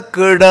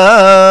ਤਕੜਾ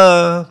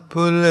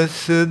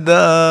ਪੁਲਿਸ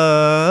ਦਾ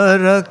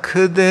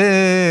ਰੱਖਦੇ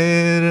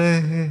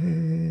ਰਹੇ।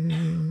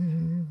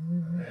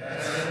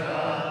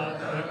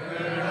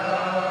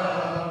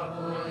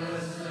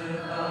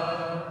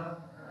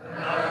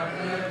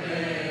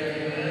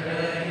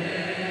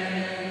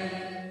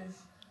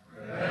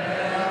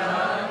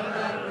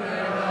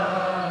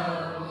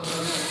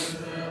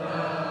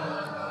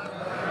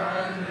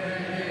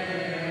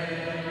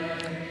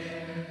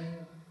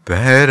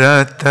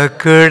 ਪੈਰਾ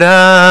ਤਕੜਾ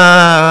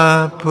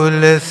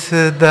ਪੁਲਿਸ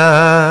ਦਾ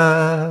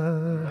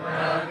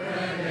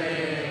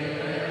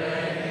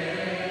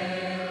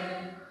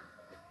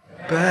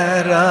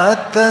ਪੈਰਾ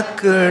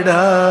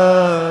ਤਕੜਾ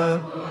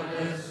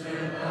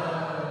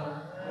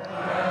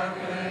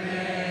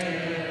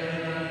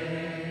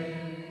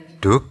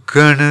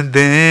ਟੁੱਕਣ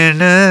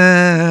ਦੇਣ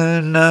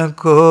ਨਾ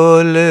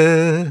ਕੋਲ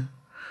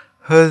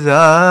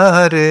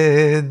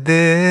ਹਜ਼ਾਰੇ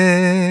ਦੇ।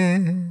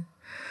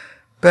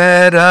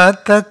 ਪੈਰਾ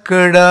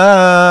ਤਕੜਾ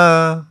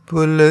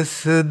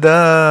ਪੁਲਿਸ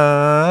ਦਾ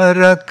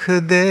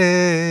ਰੱਖਦੇ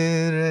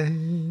ਰਹੇ।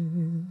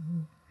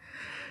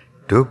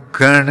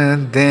 ਟੁੱਕਣ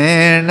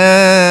ਦੇਣ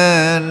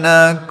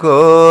ਨਾ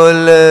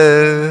ਕੋਲ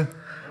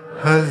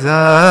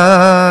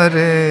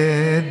ਹਜ਼ਾਰੇ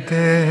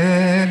ਦੇ।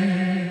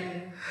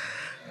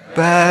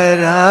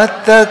 ਪੈਰਾ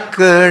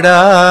ਤਕੜਾ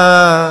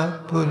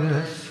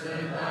ਪੁਲਿਸ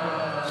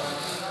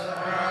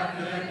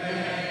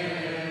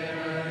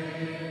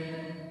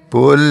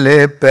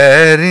ਪੋਲੇ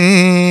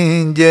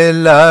ਪੈਰੀਂ ਜੇ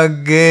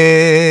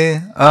ਲਾਗੇ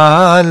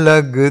ਆ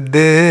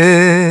ਲੱਗਦੇ।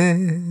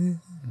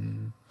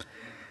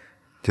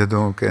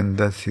 ਜਦੋਂ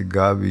ਕਹਿੰਦਾ ਸੀ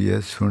ਗਾਵੀਏ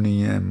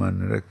ਸੁਣੀਏ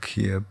ਮਨ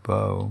ਰੱਖੀਏ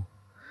ਪਾਓ।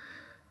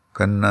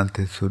 ਕੰਨਾਂ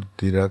 'ਤੇ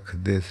ਸੁਰਤੀ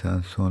ਰੱਖਦੇ ਸਾਂ,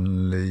 ਸੁਣ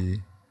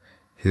ਲਈ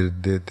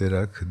ਹਿਰਦੇ 'ਤੇ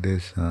ਰੱਖਦੇ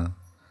ਸਾਂ।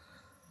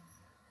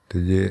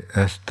 ਅਤੇ ਜੇ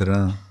ਇਸ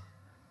ਤਰ੍ਹਾਂ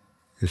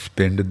ਇਸ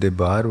ਪਿੰਡ ਦੇ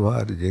ਬਾਹਰ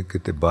ਬਾਹਰ ਜੇ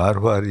ਕਿਤੇ ਬਾਹਰ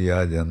ਬਾਹਰ ਹੀ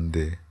ਆ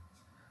ਜਾਂਦੇ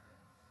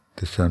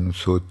ਅਤੇ ਸਾਨੂੰ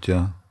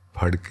ਸੋਚਾਂ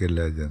ਫੜ ਕੇ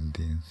ਲੈ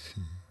ਜਾਂਦੀਆਂ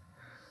ਸੀ।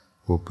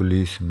 ਉਹ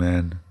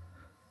ਪੁਲਿਸਮੈਨ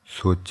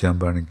ਸੋਚਾਂ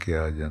ਬਣ ਕੇ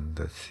ਆ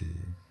ਜਾਂਦਾ ਸੀ।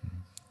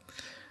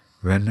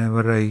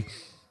 whenever I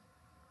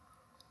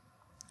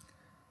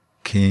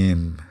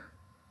came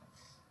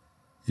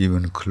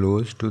even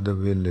close to the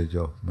village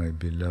of my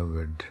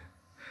beloved,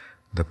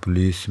 the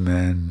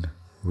policeman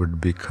would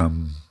become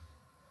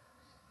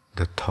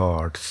the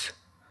thoughts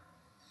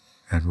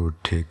and would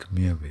take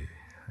me away,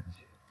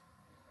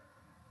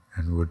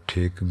 and would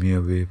take me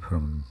away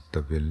from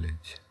the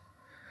village।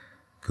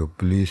 ਕਿ ਉਹ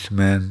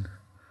policeman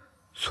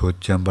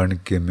ਸੋਚਾਂ ਬਣ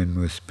ਕੇ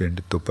ਮੈਨੂੰ ਇਸ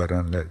ਪਿੰਡ ਤੋਂ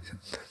ਪਰਾਂ ਲੈ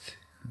ਜਾਂਦਾ ਸੀ।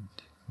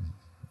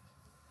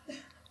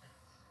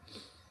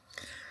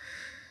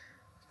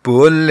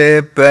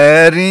 ਪੋਲੇ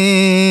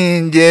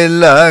ਪੈਰੀਂ ਜੇ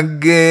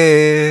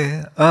ਲਾਗੇ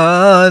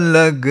ਆ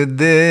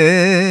ਲੱਗਦੇ।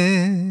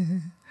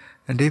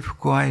 And if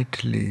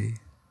quietly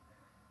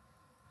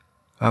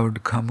I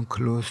would come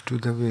close to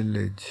the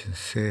village,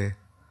 say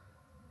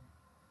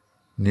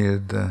near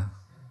the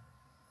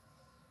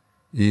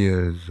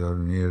ears or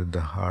near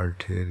the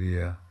heart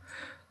area,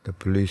 the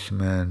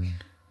policeman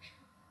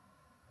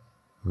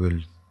will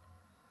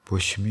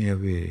push me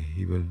away.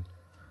 He will,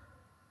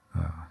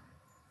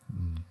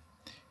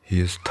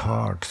 he has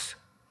thoughts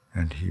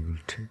and he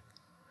will take.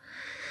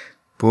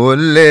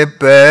 ਪੋਲੇ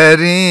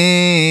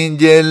ਪੈਰੀਂ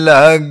ਜੇ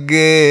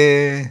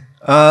ਲਾਗੇ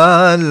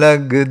ਆ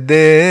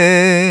ਲੱਗਦੇ।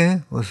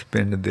 ਉਸ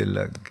ਪਿੰਡ ਦੇ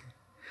ਲਾਗੇ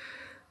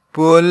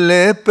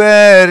ਪੋਲੇ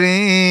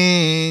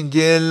ਪੈਰੀਂ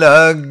ਜੇ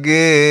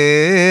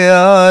ਲਾਗੇ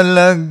ਆ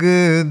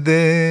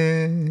ਲੱਗਦੇ।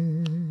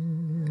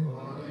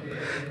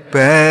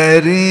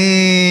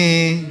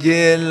 ਪੈਰੀਂ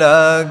ਜੇ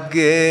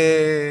ਲਾਗੇ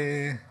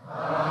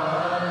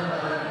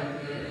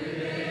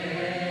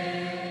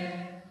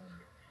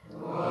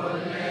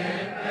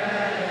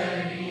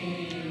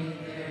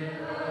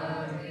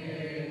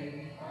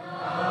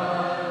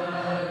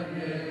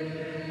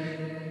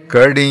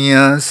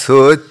ਕੜੀਆਂ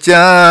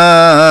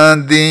ਸੋਚਾਂ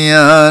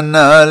ਦੀਆਂ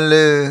ਨਾਲ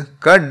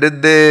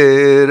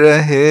ਕੱਢਦੇ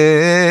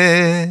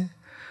ਰਹੇ।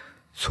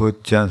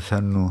 ਸੋਚਾਂ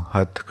ਸਾਨੂੰ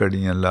ਹੱਥ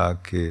ਕੜੀਆਂ ਲਾ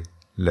ਕੇ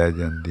ਲੈ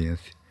ਜਾਂਦੀਆਂ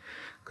ਸੀ।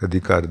 ਕਦੀ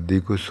ਘਰ ਦੀ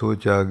ਕੋਈ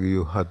ਸੋਚ ਆ ਗਈ,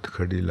 ਉਹ ਹੱਥ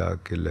ਖੜੀ ਲਾ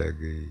ਕੇ ਲੈ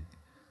ਗਈ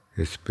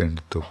ਇਸ ਪਿੰਡ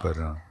ਤੋਂ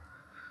ਪਰਾਂ।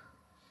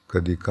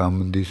 ਕਦੀ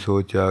ਕੰਮ ਦੀ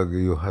ਸੋਚ ਆ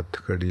ਗਈ, ਉਹ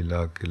ਹੱਥ ਕੜੀ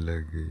ਲਾ ਕੇ ਲੈ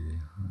ਗਈ।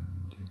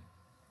 ਹਾਂਜੀ।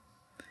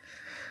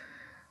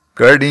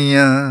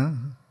 ਕੜੀਆਂ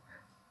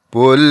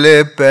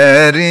ਪੋਲੇ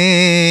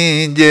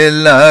ਪੈਰੀਂ ਜੇ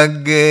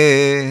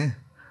ਲਾਗੇ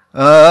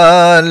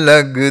ਆ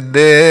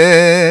ਲੱਗਦੇ।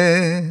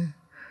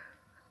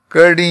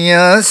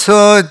 ਕੜੀਆਂ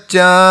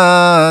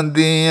ਸੋਚਾਂ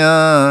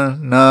ਦੀਆਂ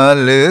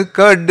ਨਾਲ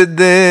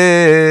ਕੱਢਦੇ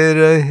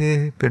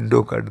ਰਹੇ।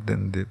 ਪਿੰਡੋਂ ਕੱਢ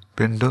ਦਿੰਦੇ,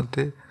 ਪਿੰਡੋਂ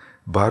ਤੇ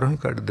ਬਾਹਰੋਂ ਹੀ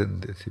ਕੱਢ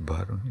ਦਿੰਦੇ ਸੀ,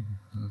 ਬਾਹਰੋਂ ਹੀ।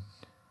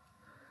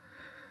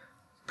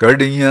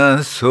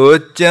 ਕੜੀਆਂ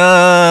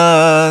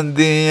ਸੋਚਾਂ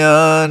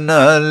ਦੀਆਂ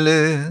ਨਾਲ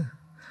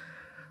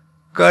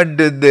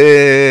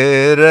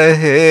ਕੱਢਦੇ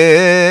ਰਹੇ।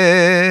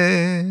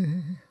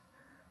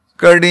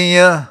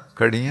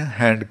 ਕੜੀਆਂ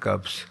ਹੈਂਡ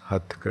ਕਪਸ,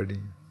 ਹੱਥ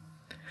ਕੜੀ।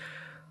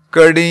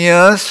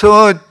 ਕੜੀਆਂ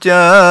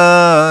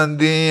ਸੋਚਾਂ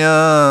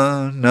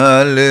ਦੀਆਂ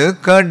ਨਾਲ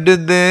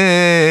ਕੱਢਦੇ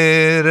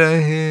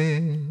ਰਹੇ।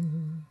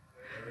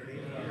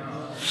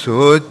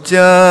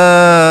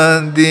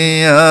 ਸੋਚਾਂ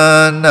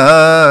ਦੀਆਂ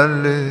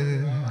ਨਾਲ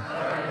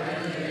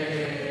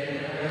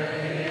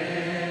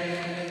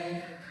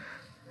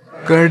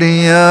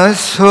ਕੜੀਆਂ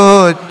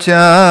ਸੋਚਾਂ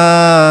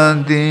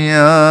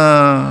ਦੀਆਂ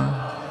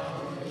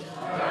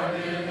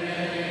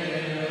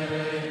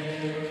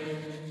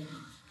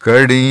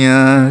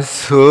ਕੜੀਆਂ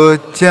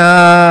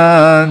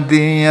ਸੋਚਾਂ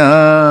ਦੀਆਂ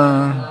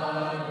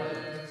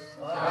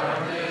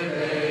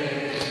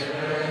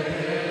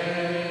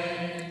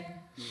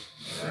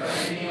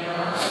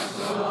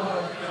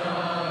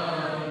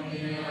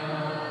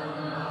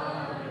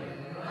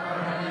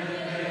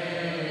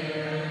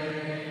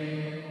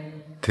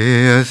ਤੇ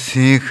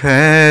ਅਸੀਂ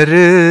ਖੈਰ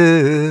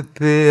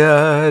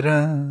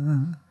ਪਿਆਰਾਂ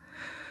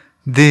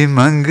ਦੀ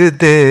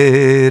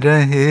ਮੰਗਦੇ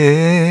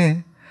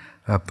ਰਹੇ।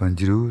 ਆਪਾਂ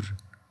ਜ਼ਰੂਰ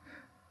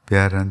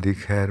ਪਿਆਰਾਂ ਦੀ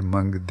ਖੈਰ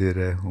ਮੰਗਦੇ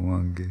ਰਹੇ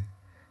ਹੋਵਾਂਗੇ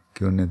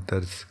ਕਿ ਉਹਨੇ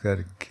ਤਰਸ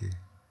ਕਰਕੇ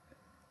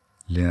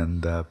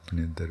ਲਿਆਂਦਾ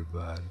ਆਪਣੇ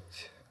ਦਰਬਾਰ 'ਚ।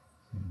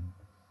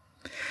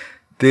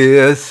 ਤੇ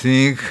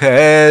ਅਸੀਂ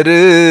ਖੈਰ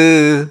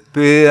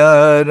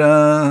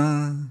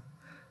ਪਿਆਰਾਂ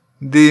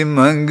ਦੀ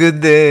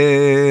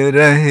ਮੰਗਦੇ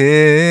ਰਹੇ।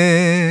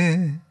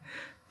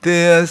 ਤੇ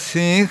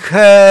ਅਸੀਂ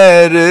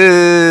ਖੈਰ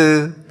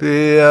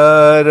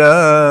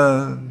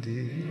ਪਿਆਰਾਂ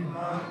ਦੀ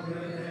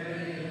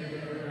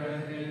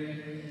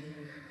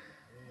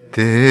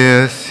ਤੇ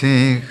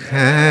ਅਸੀਂ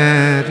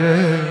ਖੈਰ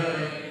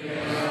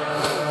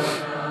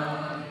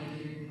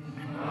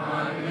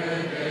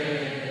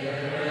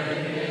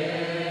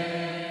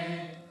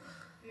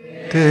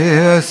ਤੇ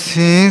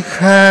ਅਸੀਂ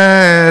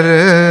ਖੈਰ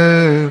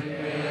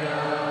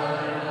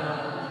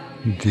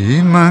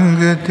ਦੀ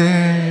ਮੰਗਦੇ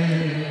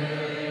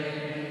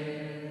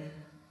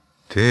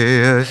ਤੇ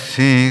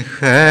ਅਸੀਂ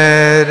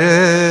ਖੈਰ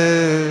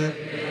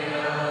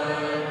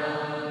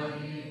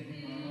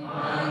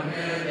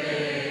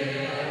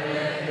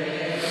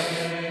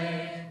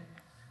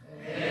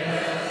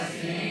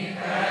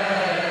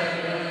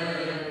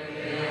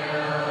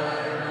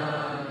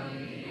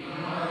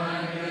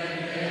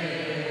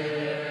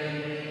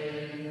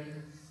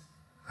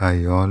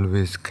I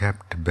always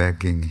kept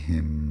begging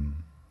him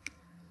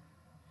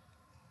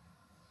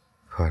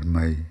for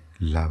my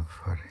love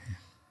for him.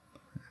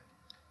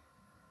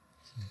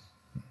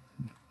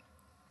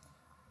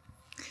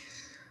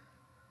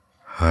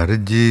 हर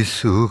जी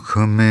सुख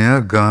में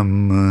अगम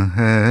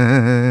है,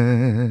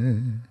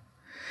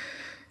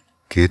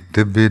 कित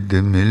बिद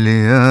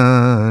मिलिया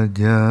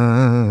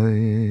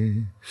जाए।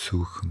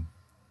 सूखम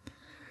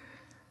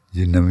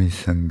जी नवी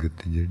संगत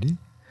जिहड़ी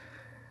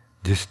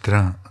जिस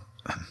तरह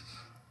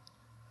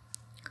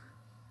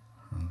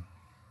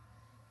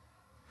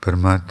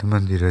परमात्मा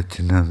की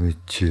रचना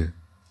विच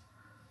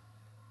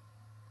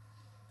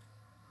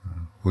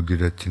उहदी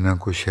रचना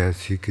कुछ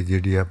ऐसी कि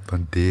जिहड़ी आपां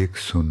देख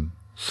सुन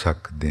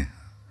सकते हैं,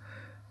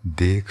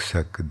 देख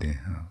सकते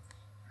हैं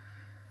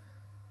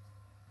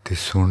ते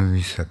सुन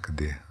भी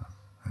सकते हैं।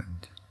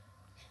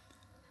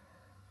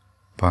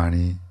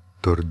 पानी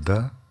तुरदा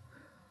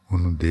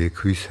उन्होंने देख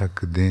भी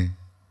सकते,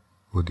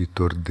 उहदी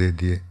तुरदे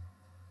दी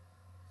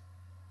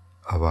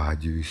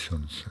आवाज़ भी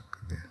सुन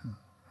सकते हैं।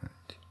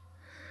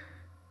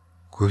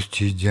 कुछ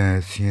चीज़ां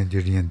ऐसियां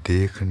जिहड़ियां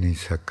देख नहीं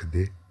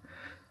सकते,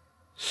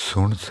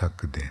 सुन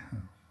सकते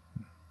हैं।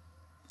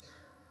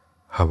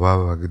 हवा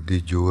वगदी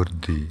जोर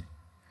दी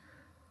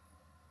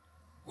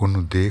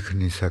उन्होंने देख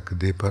नहीं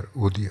सकते, पर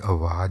उहदी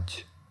आवाज़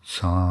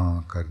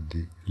सां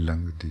करदी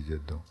लंघदी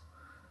जदों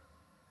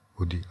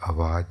उहदी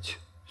आवाज़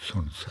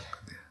सुन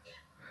सकते हैं।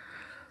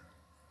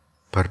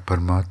 पर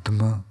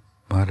परमात्मा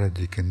महाराज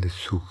जी कहते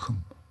सूखम,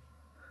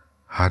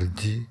 हर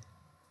जी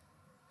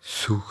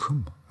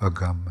सूखम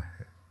अगम है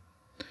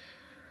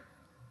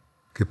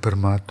कि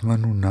परमात्मा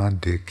नूं ना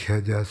देखा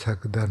जा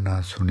सकता, ना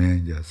सुनिया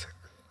जा सकता।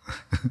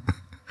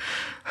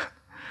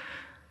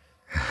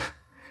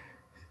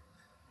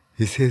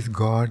 He says,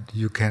 God,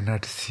 you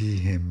cannot see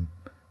him,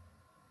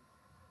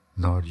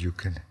 nor you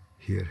can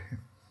hear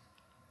him.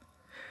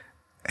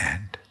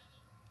 And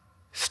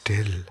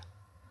still,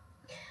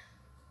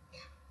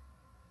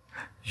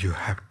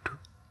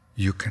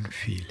 you can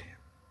feel him.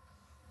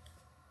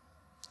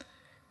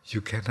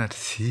 You cannot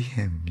see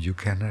him, you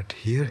cannot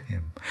hear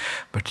him,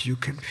 but you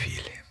can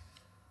feel him.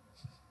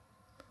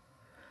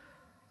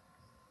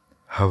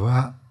 ਹਵਾ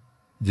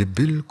ਜੇ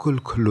ਬਿਲਕੁਲ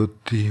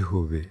ਖਲੋਤੀ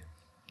ਹੋਵੇ,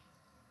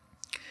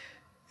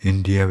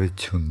 India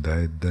ਵਿੱਚ ਹੁੰਦਾ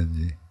ਇੱਦਾਂ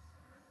ਜੀ,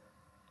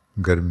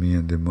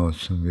 ਗਰਮੀਆਂ ਦੇ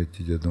ਮੌਸਮ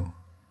ਵਿੱਚ ਜਦੋਂ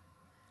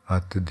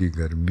ਅੱਤ ਦੀ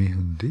ਗਰਮੀ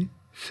ਹੁੰਦੀ,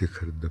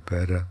 ਸਿਖਰ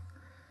ਦੁਪਹਿਰਾ,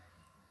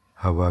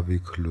 ਹਵਾ ਵੀ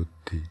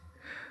ਖਲੋਤੀ,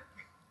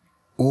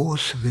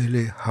 ਉਸ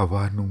ਵੇਲੇ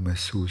ਹਵਾ ਨੂੰ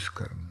ਮਹਿਸੂਸ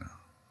ਕਰਨਾ,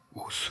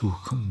 ਉਹ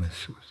ਸੂਖਮ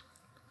ਮਹਿਸੂਸ।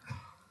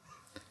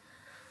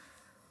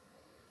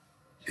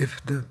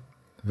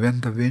 When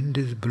the wind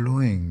is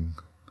blowing,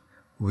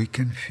 we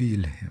can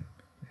feel him.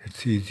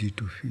 It's easy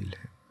to feel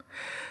him.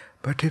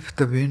 But if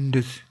the wind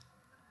is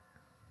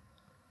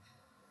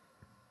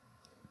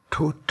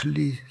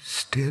totally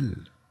still,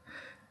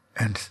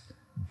 and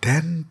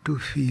then to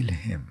feel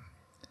him,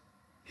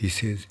 he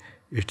says,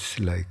 it's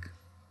like,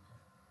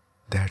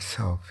 that's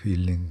how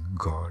feeling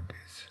God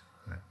is.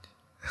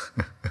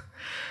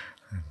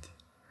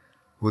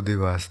 ਉਹਦੇ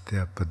ਵਾਸਤੇ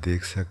ਆਪਾਂ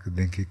ਦੇਖ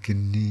ਸਕਦੇ ਕਿ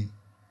ਕਿੰਨੀ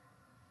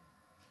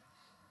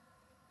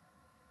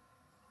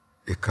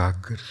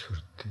ਇਕਾਗਰ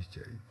ਸੁਰਤੀ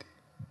ਚਾਹੀਦੀ।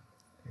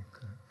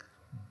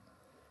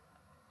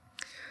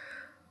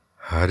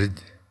 ਹਰ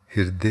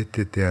ਹਿਰਦੇ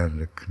ਤੇ ਧਿਆਨ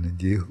ਰੱਖਣਾ।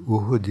 ਜੇ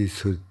ਉਹੋ ਜਿਹੀ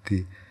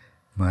ਸੁਰਤੀ,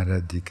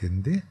 ਮਹਾਰਾਜ ਜੀ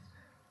ਕਹਿੰਦੇ,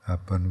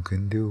 ਆਪਾਂ ਨੂੰ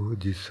ਕਹਿੰਦੇ ਉਹੋ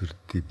ਜਿਹੀ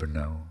ਸੁਰਤੀ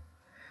ਬਣਾਓ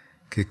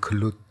ਕਿ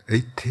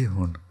ਇੱਥੇ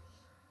ਹੁਣ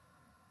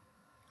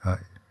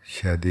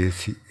ਸ਼ਾਇਦ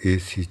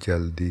ਏਸੀ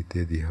ਚੱਲਦੀ ਤੇ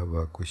ਇਹਦੀ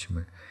ਹਵਾ ਕੁਛ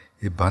ਮੈਂ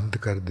ਇਹ ਬੰਦ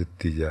ਕਰ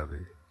ਦਿੱਤੀ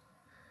ਜਾਵੇ,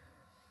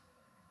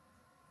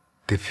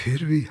 ਤੇ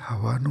ਫਿਰ ਵੀ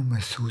ਹਵਾ ਨੂੰ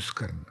ਮਹਿਸੂਸ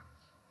ਕਰਨਾ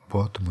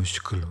ਬਹੁਤ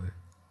ਮੁਸ਼ਕਿਲ ਹੋਏ।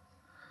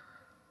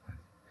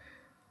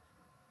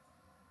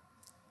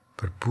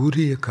 ਪਰ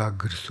ਪੂਰੀ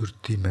ਇਕਾਗਰ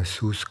ਸੁਰਤੀ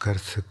ਮਹਿਸੂਸ ਕਰ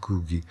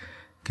ਸਕੂਗੀ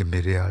ਕਿ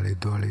ਮੇਰੇ ਆਲੇ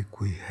ਦੁਆਲੇ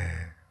ਕੋਈ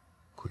ਹੈ,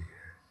 ਕੋਈ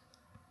ਹੈ।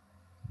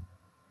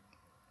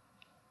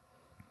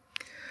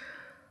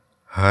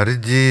 ਹਰ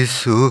ਜੀ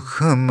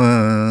ਸੂਖਮ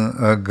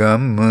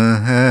ਅਗੰਮ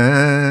ਹੈ,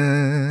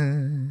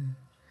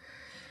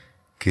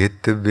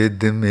 ਕਿਤ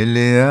ਬਿਦ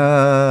ਮਿਲਿਆ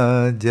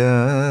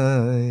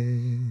ਜਾਏ।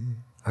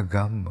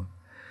 ਅਗੰਮ,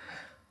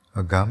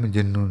 ਅਗੰਮ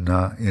ਜਿਹਨੂੰ ਨਾ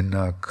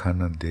ਇਹਨਾਂ ਅੱਖਾਂ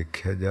ਨਾਲ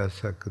ਦੇਖਿਆ ਜਾ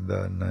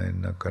ਸਕਦਾ, ਨਾ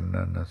ਇਹਨਾਂ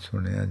ਕੰਨਾਂ ਨਾਲ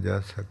ਸੁਣਿਆ ਜਾ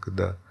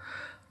ਸਕਦਾ,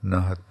 ਨਾ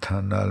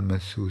ਹੱਥਾਂ ਨਾਲ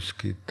ਮਹਿਸੂਸ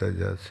ਕੀਤਾ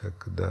ਜਾ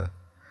ਸਕਦਾ।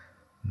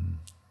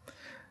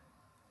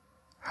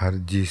 ਹਰ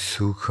ਜੀ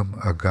ਸੂਖਮ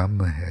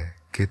ਅਗੰਮ ਹੈ,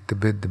 ਕਿਤ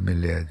ਬਿਦ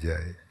ਮਿਲਿਆ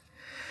ਜਾਏ।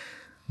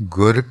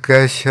 ਗੁਰ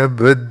ਕੈ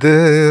ਸ਼ਬਦ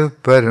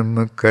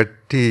ਪਰਮ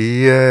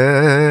ਕੱਟੀਐ,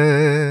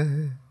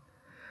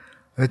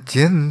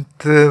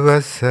 ਅਚਿੰਤ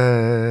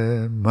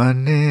ਵਸੈ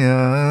ਮਨ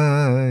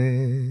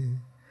ਆਏ।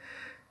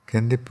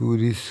 ਕਹਿੰਦੇ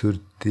ਪੂਰੀ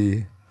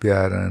ਸੁਰਤੀ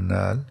ਪਿਆਰਾਂ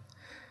ਨਾਲ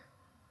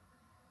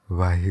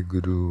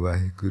ਵਾਹਿਗੁਰੂ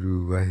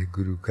ਵਾਹਿਗੁਰੂ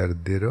ਵਾਹਿਗੁਰੂ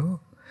ਕਰਦੇ ਰਹੋ,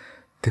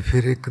 ਤੇ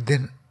ਫਿਰ ਇੱਕ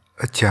ਦਿਨ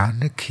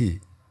ਅਚਾਨਕ ਹੀ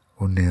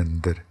ਉਹਨੇ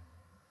ਅੰਦਰ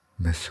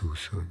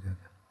ਮਹਿਸੂਸ ਹੋ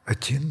ਜਾਣਾ।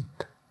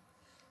 ਅਚਿੰਤ,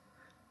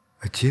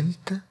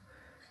 ਅਚਿੰਤ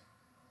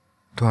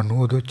ਤੁਹਾਨੂੰ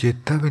ਉਦੋਂ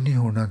ਚੇਤਾ ਵੀ ਨਹੀਂ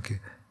ਹੋਣਾ ਕਿ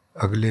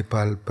ਅਗਲੇ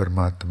ਪਲ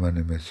ਪਰਮਾਤਮਾ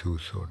ਨੇ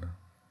ਮਹਿਸੂਸ ਹੋਣਾ।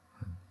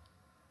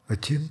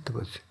 ਅਚਿੰਤ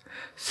ਬਸ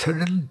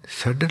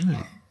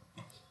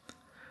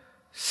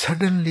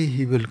suddenly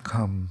he will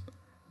come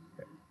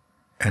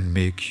and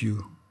make you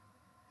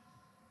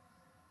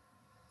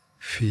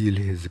feel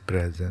his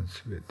presence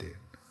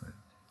within.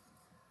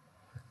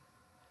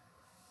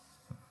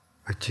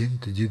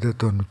 ਅਚਿੰਤ ਜਿਹਦਾ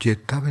ਤੁਹਾਨੂੰ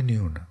ਚੇਤਾ ਵੀ ਨਹੀਂ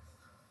ਹੋਣਾ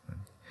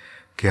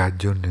ਕਿ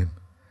ਅੱਜ ਉਹਨੇ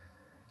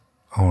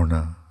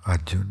ਆਉਣਾ,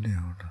 ਅੱਜ ਉਹਨੇ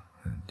ਆਉਣਾ।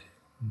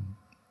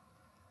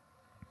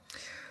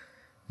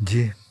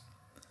 ਜੀ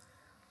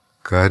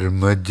ਕਰ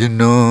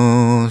ਮਜਨੋ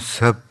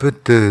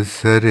ਸਪਤ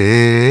ਸਰੇ,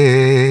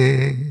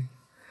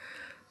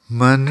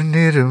 ਮਨ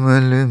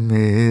ਨਿਰਮਲ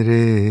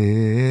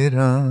ਮੇਰੇ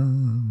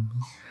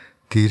ਰਾਮ।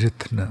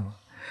 ਤੀਰਥ ਨਾ,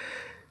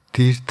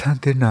 ਤੀਰਥਾਂ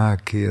ਤੇ ਨਹਾ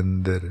ਕੇ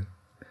ਅੰਦਰ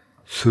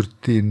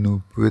ਸੁਰਤੀ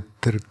ਨੂੰ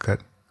ਪਵਿੱਤਰ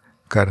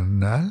ਕਰਨ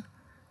ਨਾਲ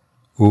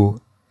ਉਹ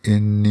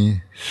ਇੰਨੀ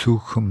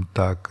ਸੂਖਮ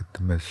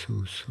ਤਾਕਤ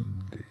ਮਹਿਸੂਸ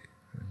ਹੁੰਦੀ।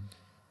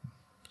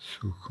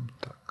 ਸੂਖਮ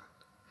ਤਾਕਤ।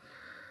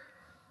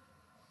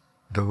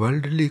 The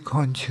worldly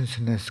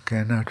consciousness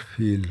cannot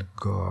feel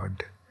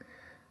God.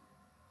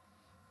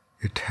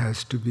 It has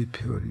to be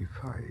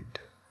purified.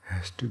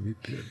 Has to be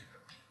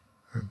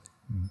purified.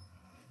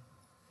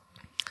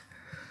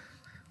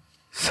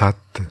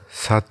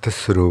 ਸੱਤ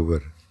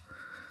ਸਰੋਵਰ,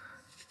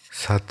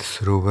 ਸੱਤ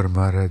ਸਰੋਵਰ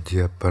ਮਹਾਰਾਜ ਜੀ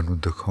ਆਪਾਂ ਨੂੰ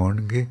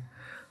ਦਿਖਾਉਣਗੇ,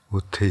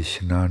 ਉੱਥੇ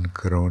ਇਸ਼ਨਾਨ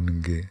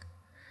ਕਰਾਉਣਗੇ।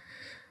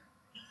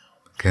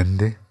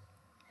 ਕਹਿੰਦੇ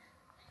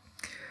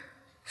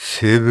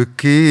शिव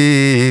की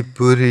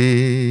पुरी,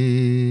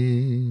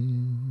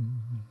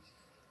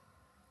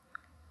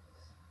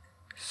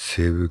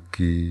 शिव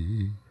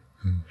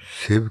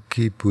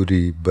की पुरी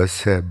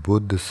बसै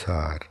बुद्ध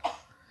सार।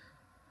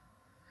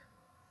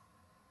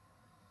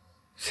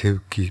 शिव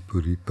की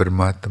पुरी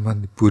परमात्मा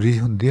की पुरी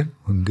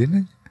हुंदी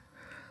ना।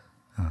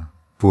 हाँ,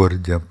 ਪੁਰ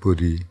ਜਾਂ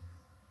ਪੁਰੀ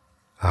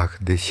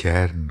ਆਖਦੇ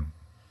ਸ਼ਹਿਰ ਨੂੰ।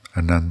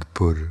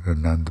 ਆਨੰਦਪੁਰ,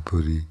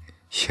 ਆਨੰਦਪੁਰੀ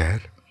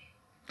ਸ਼ਹਿਰ,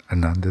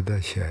 ਆਨੰਦ ਦਾ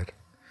ਸ਼ਹਿਰ।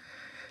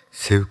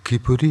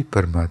 ਸਿਵਕੀਪੁਰੀ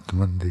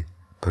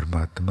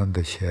ਪਰਮਾਤਮਾ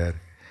ਦਾ ਸ਼ਹਿਰ,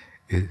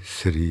 ਇਹ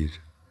ਸਰੀਰ।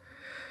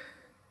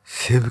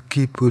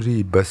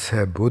 ਸਿਵਕੀਪੁਰੀ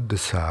ਬਸੈ ਬੁੱਧ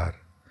ਸਾਰ,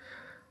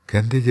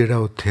 ਕਹਿੰਦੇ ਜਿਹੜਾ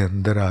ਉੱਥੇ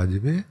ਅੰਦਰ ਆ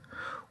ਜਾਵੇ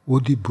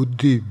ਉਹਦੀ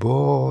ਬੁੱਧੀ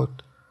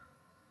ਬਹੁਤ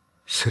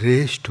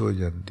ਸ੍ਰੇਸ਼ਟ ਹੋ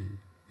ਜਾਂਦੀ।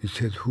 He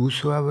says,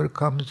 whosoever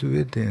comes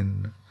within,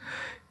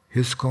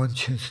 his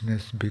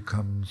consciousness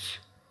becomes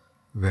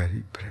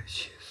very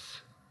precious.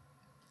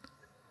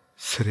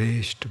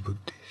 ਸ੍ਰੇਸ਼ਟ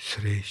ਬੁੱਧੀ,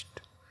 ਸ੍ਰੇਸ਼ਟ।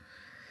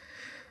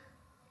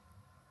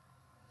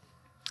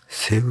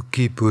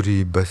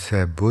 ਸਿਵਕੀਪੁਰੀ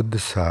ਬਸੈ ਬੁੱਧ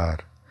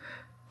ਸਾਰ,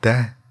 ਤੈ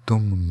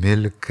ਤੁਮ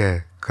ਮਿਲ ਕੇ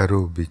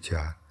ਕਰੋ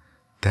ਵਿਚਾਰ।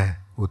 ਤੈ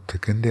ਉੱਥੇ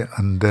ਕਹਿੰਦੇ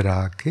ਅੰਦਰ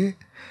ਆ ਕੇ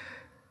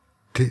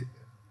ਤੇ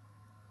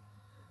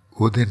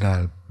ਉਹਦੇ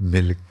ਨਾਲ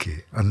ਮਿਲ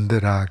ਕੇ,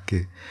 ਅੰਦਰ ਆ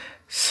ਕੇ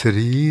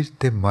ਸਰੀਰ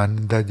ਤੇ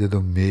ਮਨ ਦਾ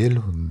ਜਦੋਂ ਮੇਲ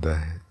ਹੁੰਦਾ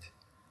ਹੈ,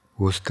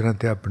 ਉਸ ਤਰ੍ਹਾਂ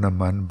ਤੇ ਆਪਣਾ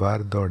ਮਨ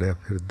ਬਾਹਰ ਦੌੜਿਆ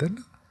ਫਿਰਦਾ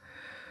ਨਾ,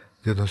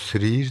 ਜਦੋਂ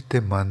ਸਰੀਰ ਤੇ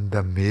ਮਨ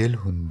ਦਾ ਮੇਲ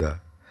ਹੁੰਦਾ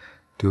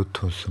ਤੇ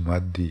ਉੱਥੋਂ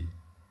ਸਮਾਧੀ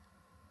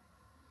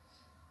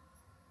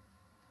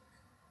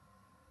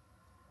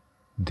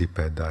ਦੀ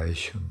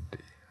ਪੈਦਾਇਸ਼ ਹੁੰਦੀ।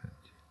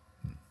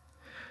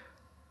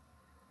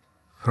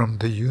 From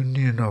the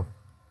union of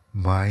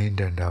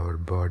mind and our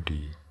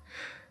body,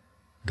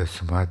 the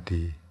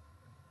samadhi's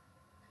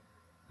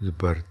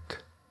birth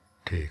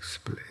takes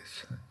place.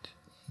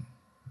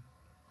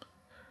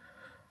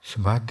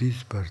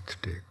 Samadhi's birth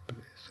takes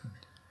place.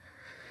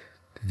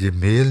 ਜੇ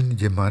ਮੇਲ,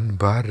 ਜੇ ਮਨ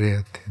ਬਾਹਰ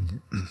ਰਿਹਾ ਤੇ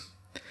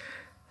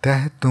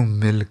ਤਹਿ ਤੁਮ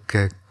ਮਿਲ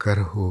ਕੇ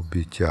ਕਰੋ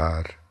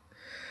ਵਿਚਾਰ।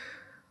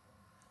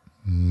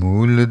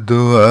 ਮੂਲ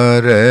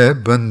ਦੁਆਰੇ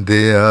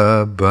ਬੰਦਿਆ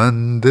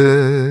ਬੰਦ।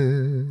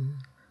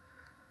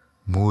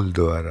 ਮੂਲ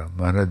ਦੁਆਰਾ,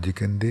 ਮਹਾਰਾਜ ਜੀ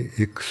ਕਹਿੰਦੇ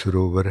ਇੱਕ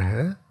ਸਰੋਵਰ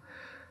ਹੈ,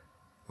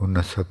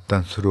 ਉਹਨਾਂ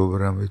 7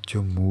 ਸਰੋਵਰਾਂ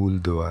ਵਿੱਚੋਂ ਮੂਲ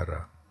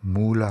ਦੁਆਰਾ।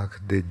 ਮੂਲ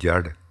ਆਖਦੇ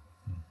ਜੜ।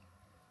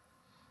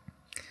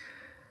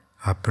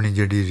 ਆਪਣੀ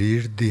ਜਿਹੜੀ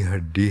ਰੀੜ੍ਹ ਦੀ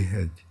ਹੱਡੀ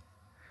ਹੈ,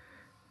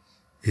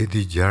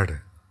 ਇਹਦੀ ਜੜ।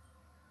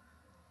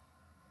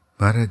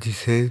 Maharaj ji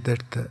says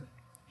that the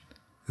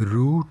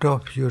root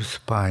of your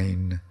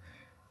spine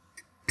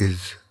is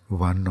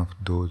one of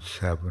those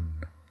 7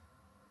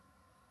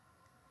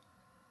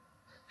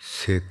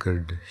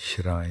 sacred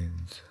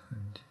shrines.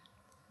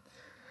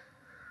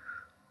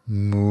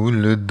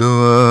 ਮੂਲ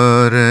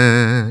ਦੁਆਰੇ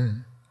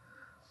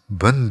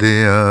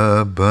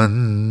ਬੰਦਿਆ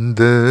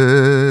ਬੰਦ।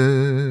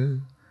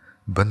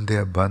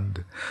 ਬੰਦਿਆ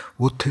ਬੰਦ,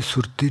 ਉੱਥੇ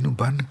ਸੁਰਤੀ ਨੂੰ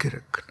ਬੰਨ੍ਹ ਕੇ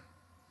ਰੱਖਣਾ।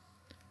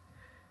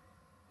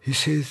 He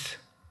says,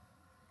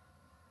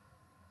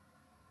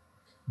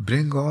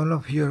 bring all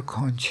of your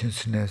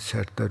consciousness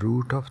at the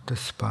root of the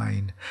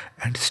spine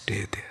and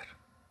stay there.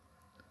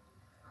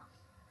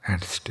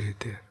 And stay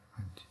there.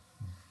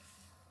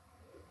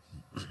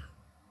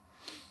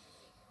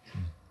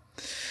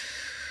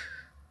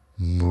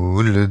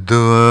 ਮੂਲ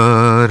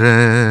ਦੁਆਰੇ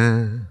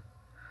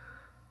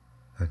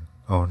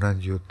ਆਉਣਾ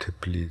ਜੀ ਉੱਥੇ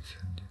ਪਲੀਜ਼।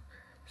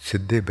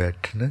 ਸਿੱਧੇ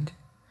ਬੈਠਣਾ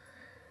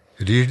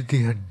ਜੀ। ਰੀੜ੍ਹ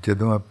ਦੀ ਹੱਡੀ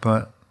ਜਦੋਂ ਆਪਾਂ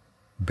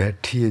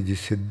ਬੈਠੀਏ ਜੀ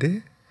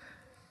ਸਿੱਧੇ,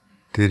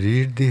 ਤੇ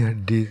ਰੀੜ੍ਹ ਦੀ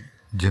ਹੱਡੀ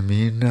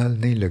ਜ਼ਮੀਨ ਨਾਲ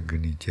ਨਹੀਂ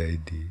ਲੱਗਣੀ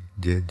ਚਾਹੀਦੀ।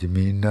 ਜੇ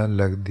ਜ਼ਮੀਨ ਨਾਲ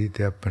ਲੱਗਦੀ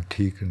ਤੇ ਆਪਾਂ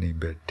ਠੀਕ ਨਹੀਂ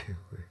ਬੈਠੇ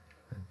ਹੋਏ।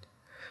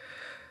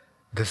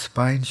 The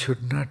spine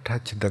should not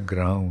touch the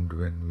ground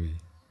when we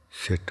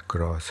sit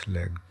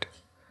cross-legged.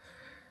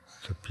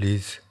 So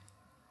please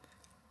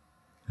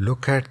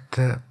look at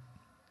the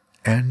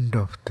end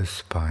of the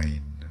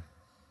spine.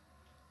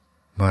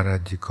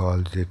 Maharaj Ji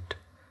calls it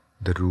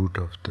the root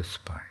of the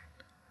spine.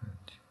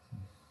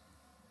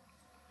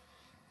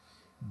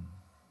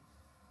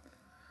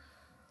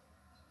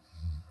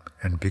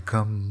 And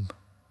become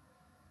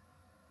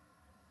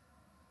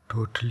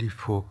totally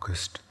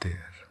focused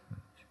there.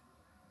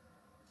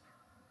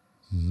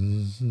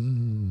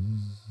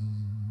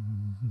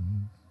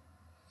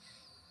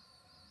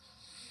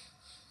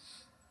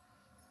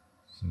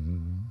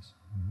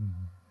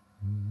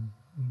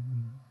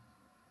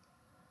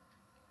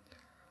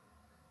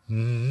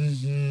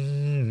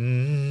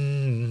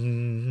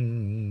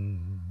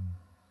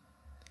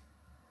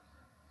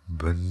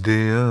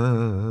 ਬੰਦਿਆ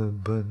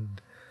ਬੰਦ।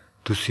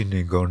 ਤੁਸੀਂ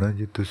ਨਹੀਂ ਗਾਉਣਾ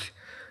ਜੀ, ਤੁਸੀਂ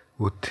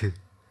ਉੱਥੇ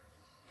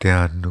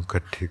ਧਿਆਨ ਨੂੰ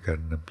ਇਕੱਠੇ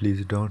ਕਰਨਾ।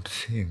 Please don't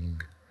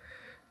Singh,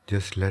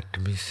 just let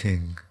me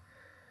Singh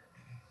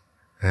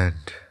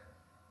and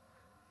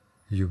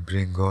you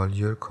bring all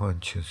your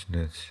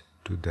consciousness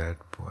to that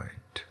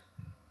point.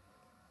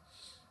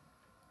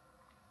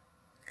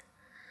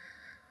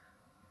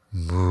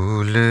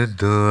 ਮੂਲ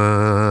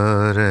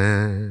ਦੁਆਰੇ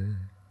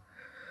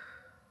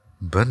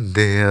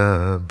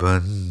ਬੰਦਿਆ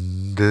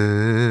ਬੰਦ।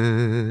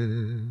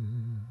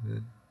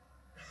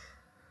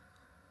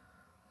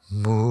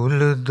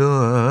 ਮੂਲ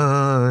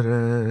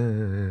ਦੁਆਰੇ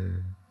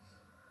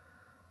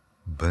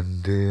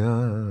ਬੰਦਿਆ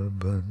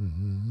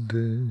ਬੰਦ।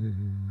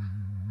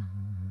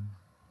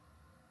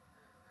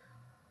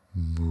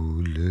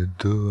 ਮੂਲ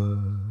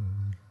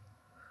ਦੁਆਰ,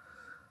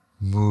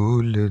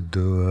 ਮੂਲ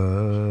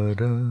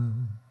ਦੁਆਰਾ।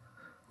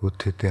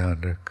 ਉੱਥੇ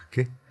ਧਿਆਨ ਰੱਖ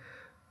ਕੇ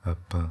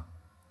ਆਪਾਂ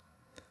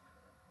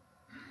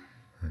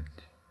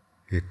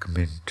एक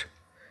मिनट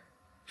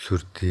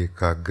सुरती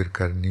एकाग्र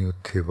करनी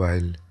उत्थे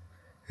वाइल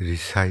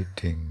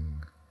reciting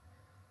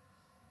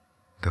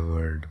the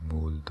word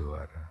मूल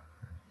द्वारा।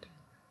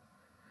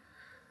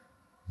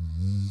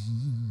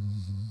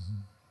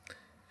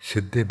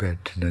 सिद्धे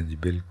बैठना जी,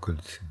 बिल्कुल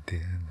सिद्धे।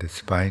 The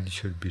spine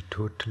should be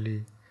totally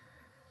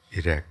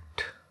erect.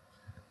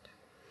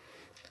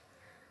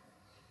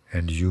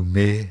 And you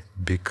may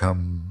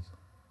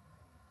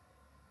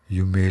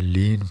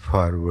lean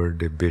forward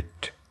a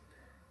bit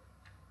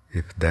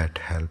if that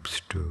helps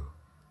to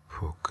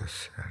focus.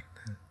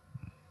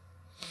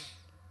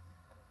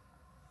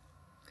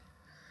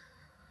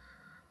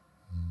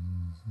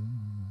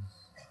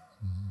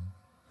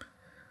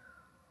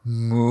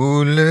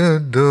 मूल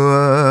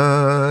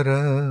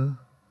द्वारा,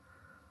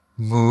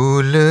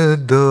 मूल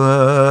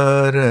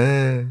द्वारा,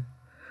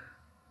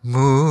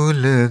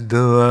 मूल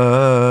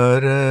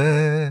द्वारा,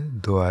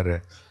 द्वारा,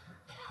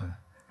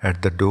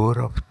 at the door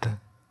of the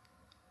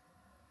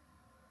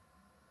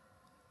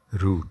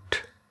root,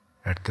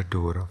 at the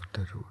door of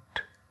the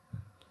root.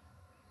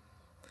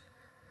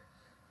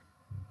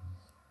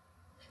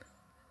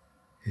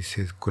 He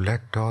says,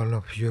 collect all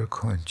of your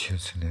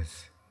consciousness.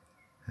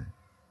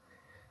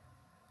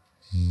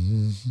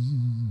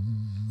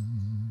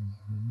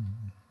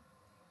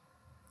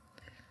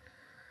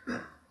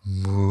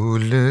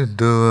 मूल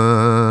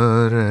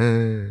द्वार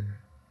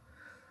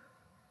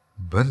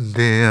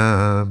बंदिया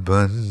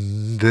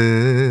बंद,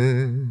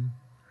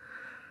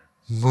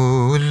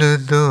 मूल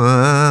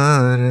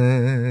द्वार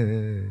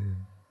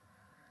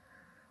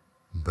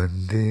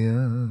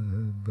बंदिया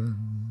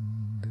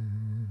बंद,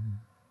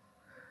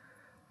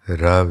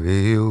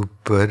 रावे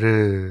ऊपर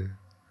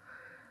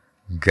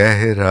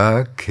गहरा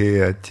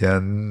खेया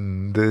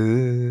चंद।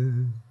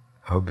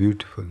 How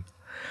beautiful.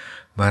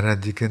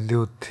 महाराज जी कहते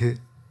उत्थे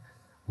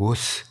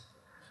उस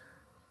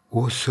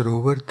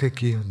सरोवर ते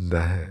की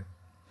हुंदा है,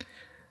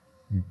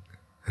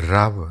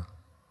 रब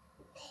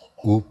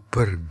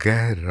ऊपर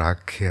गह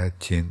राखिया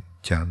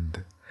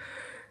चंद,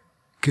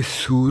 कि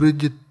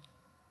सूरज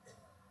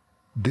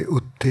दे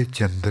उत्ते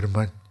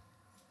चंद्रमा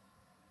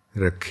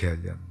रखिया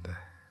जाता है,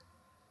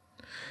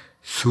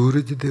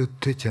 सूरज दे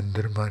उत्ते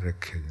चंद्रमा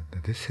रखिया जाता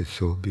है। This is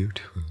so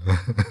beautiful.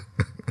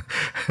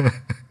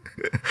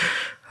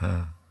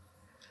 हाँ,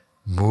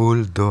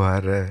 मूल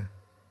द्वार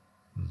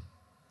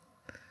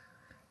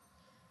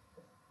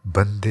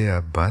बंदिया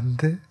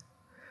बंद,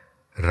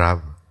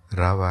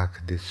 रब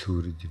आखदे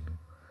सूरज नूं,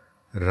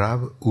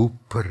 रब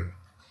ऊपर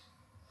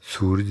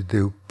सूरज दे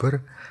ऊपर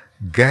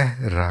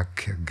गह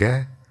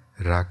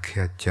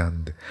राखिया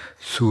चंद,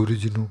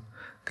 सूरज नूं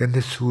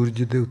कहंदे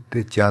सूरज दे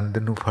उत्ते चंद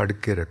नूं फड़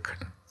के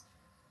रखना,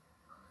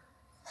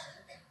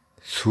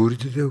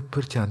 सूरज दे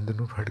ऊपर चंद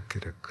नूं फड़ के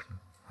रखना।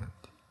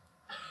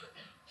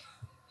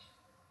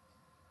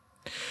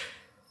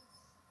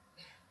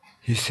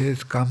 He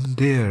says, come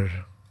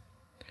there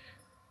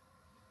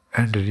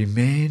and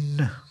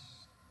remain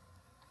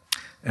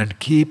and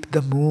keep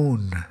the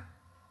moon.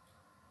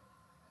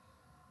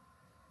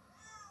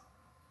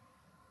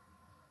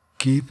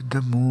 Keep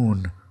the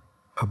moon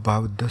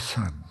above the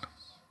sun.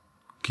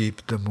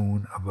 Keep the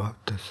moon above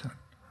the sun.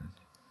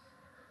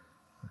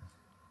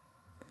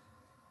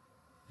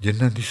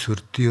 जिन्हां दी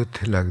सुरती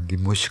उत्थे लगदी,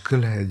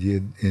 मुश्किल है जी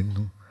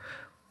इनू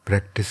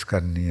प्रैक्टिस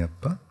करनी।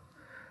 आपां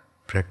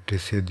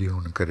प्रैक्टिस इहदी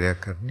हुण करिया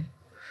करनी।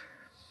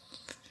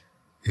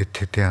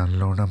 इत्थे ध्यान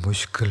लाउणा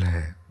मुश्किल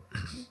है,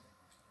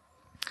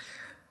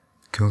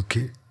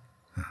 क्योंकि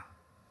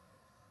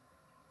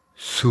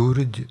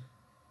सूरज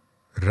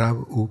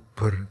रब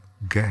ऊपर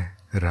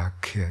गह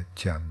राखिया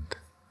चंद।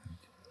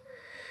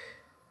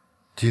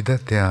 जिहदा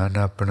ध्यान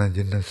अपना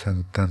जिन्हां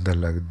संगतां दा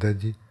लगदा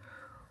जी,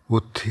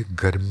 उत्थे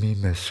गर्मी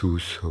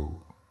महसूस हो।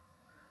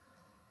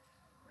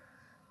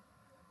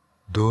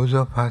 Those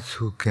of us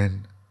who can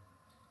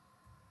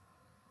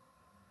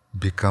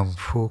become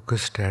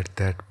focused at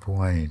that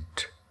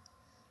point,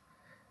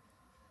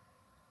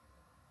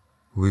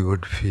 we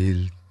would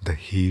feel the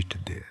heat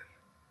there.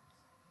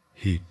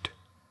 Heat.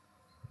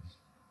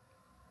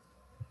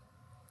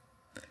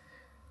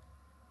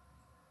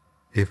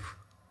 If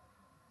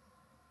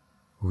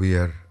we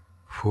are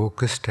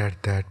focused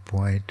at that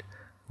point,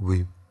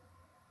 we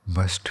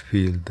must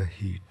feel the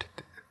heat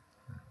there.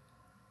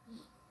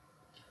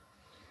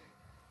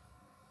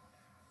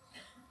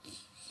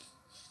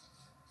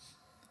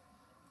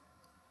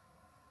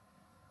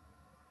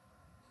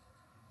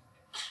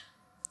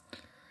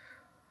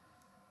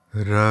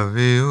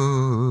 Ravi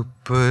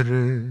ऊपर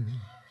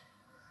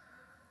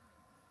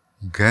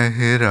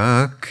गहरा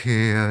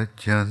खिया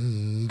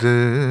चंद।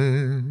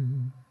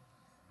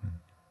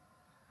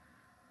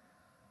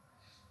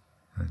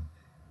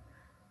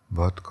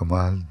 बहुत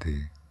कमाल दे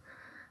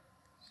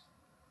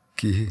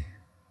कि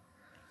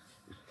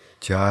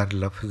चार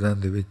लफ्ज़ां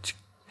दे विच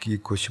की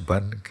कुछ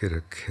बन के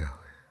रखिया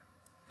होया।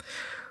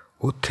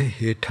 उत्थे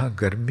हेठां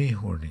गर्मी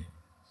होनी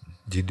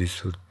जिहदी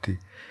सुरती।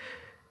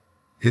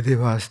 इहदे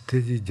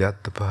वास्ते जी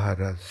जत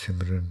पहारा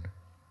सिमरन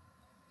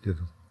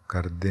जदों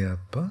करदे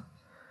आपां,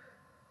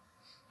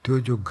 तो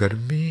जो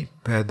गर्मी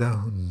पैदा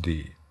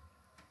हुंदी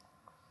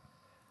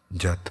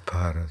ਜਤ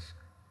ਭਾਰ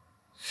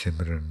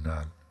ਸਿਮਰਨ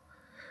ਨਾਲ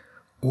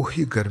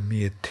ਉਹੀ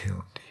ਗਰਮੀ ਇੱਥੇ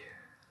ਆਉਂਦੀ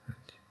ਹੈ।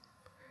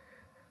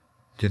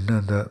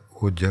 ਜਿਨ੍ਹਾਂ ਦਾ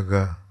ਉਹ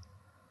ਜਗ੍ਹਾ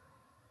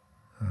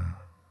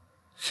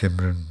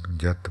ਸਿਮਰਨ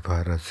ਜਤ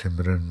ਭਾਰ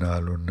ਸਿਮਰਨ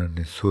ਨਾਲ ਉਹਨਾਂ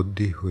ਨੇ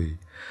ਸੋਧੀ ਹੋਈ,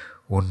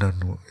 ਉਹਨਾਂ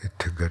ਨੂੰ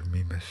ਇੱਥੇ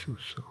ਗਰਮੀ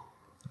ਮਹਿਸੂਸ ਹੋ।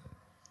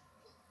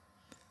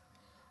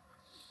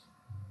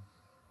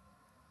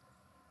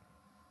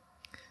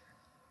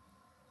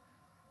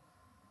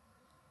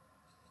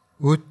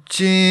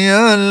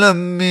 ਉੱਚੀਆਂ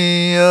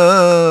ਲੰਮੀਆਂ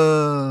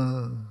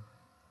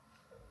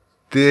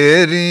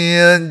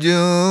ਤੇਰੀਆਂ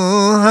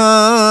ਜੂਹਾਂ,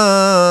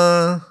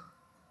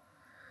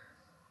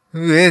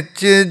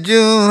 ਵਿੱਚ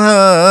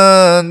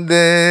ਜੂਹਾਂ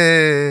ਦੇ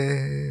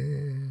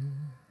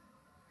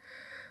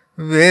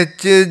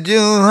ਵਿੱਚ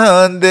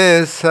ਜੂਹਾਂ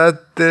ਦੇ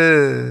ਸਤ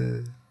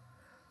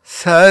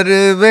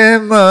ਸਰਵੇ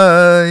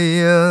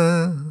ਮਾਇਆ,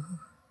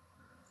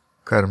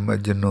 ਕਰਮ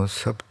ਜਨੋ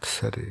ਸਪਤ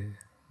ਸਰੇ।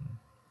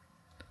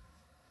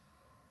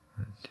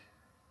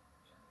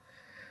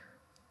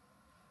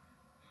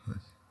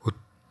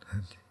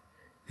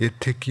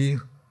 ਇੱਥੇ ਕੀ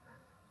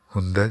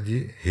ਹੁੰਦਾ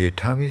ਜੀ,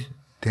 ਹੇਠਾਂ ਵੀ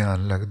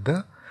ਧਿਆਨ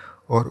ਲੱਗਦਾ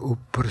ਔਰ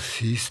ਉੱਪਰ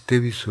ਸੀਸ 'ਤੇ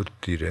ਵੀ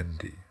ਸੁਰਤੀ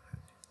ਰਹਿੰਦੀ।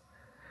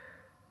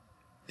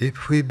 If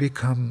we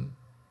become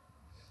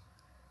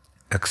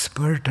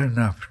expert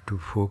enough to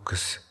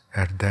focus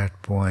at that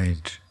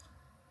point,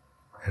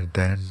 at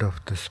the end of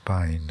the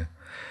spine,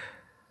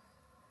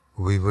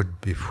 we would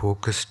be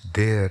focused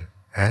there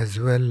as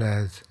well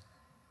as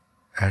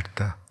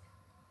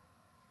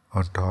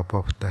on top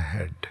of the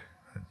head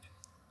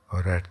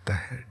or at the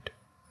head.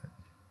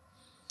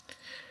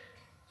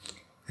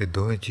 ਇਹ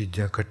ਦੋਵੇਂ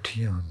ਚੀਜ਼ਾਂ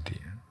ਇਕੱਠੀਆਂ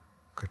ਹੁੰਦੀਆਂ,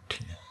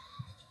 ਇਕੱਠੀਆਂ।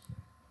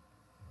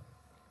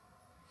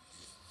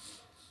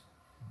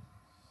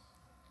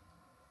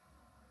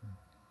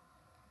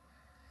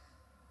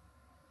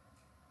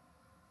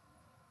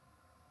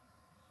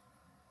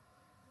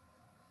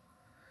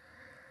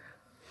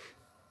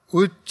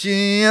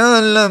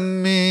 ਉੱਚੀਆਂ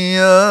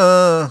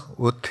ਲੰਮੀਆਂ,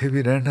 ਉੱਥੇ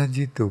ਵੀ ਰਹਿਣਾ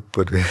ਜੀ ਤੇ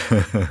ਉੱਪਰ ਵੀ।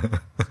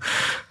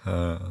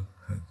 ਹਾਂ,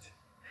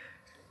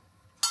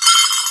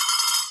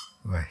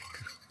 ਵਾਹਿਗੁਰੂ।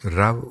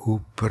 ਰਬ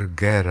ਉੱਪਰ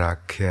ਗਹਿ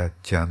ਰਾਖਿਆ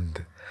ਚੰਦ।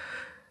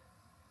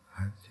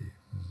 ਹਾਂਜੀ,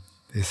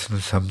 ਇਸ ਨੂੰ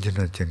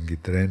ਸਮਝਣਾ ਚੰਗੀ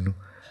ਤਰ੍ਹਾਂ, ਇਹਨੂੰ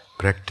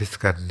ਪ੍ਰੈਕਟਿਸ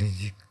ਕਰਨੀ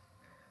ਜੀ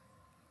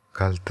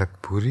ਕੱਲ੍ਹ ਤੱਕ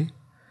ਪੂਰੀ।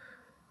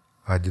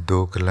 ਅੱਜ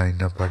 2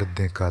 ਲਾਈਨਾਂ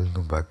ਪੜ੍ਹਦੇ, ਕੱਲ੍ਹ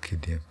ਨੂੰ ਬਾਕੀ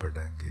ਦੀਆਂ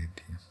ਪੜ੍ਹਾਂਗੇ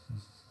ਇਹਦੀਆਂ।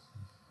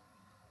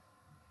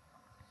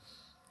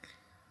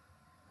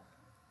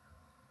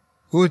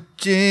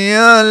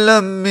 ਉੱਚੀਆਂ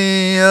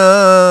ਲੰਮੀਆਂ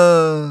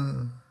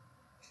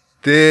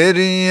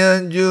ਤੇਰੀਆਂ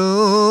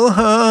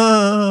ਜੂਹਾਂ,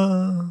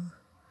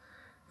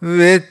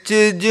 ਵਿੱਚ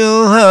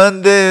ਜੂਹਾਂ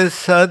ਦੇ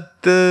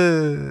ਸਤ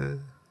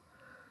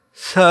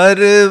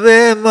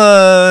ਸਰਵੇ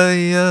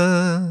ਮਾਇਆ,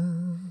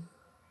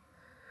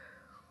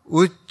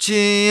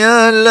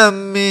 ਉੱਚੀਆਂ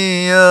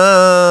ਲੰਮੀਆਂ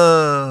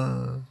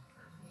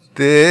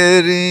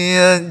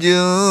ਤੇਰੀਆਂ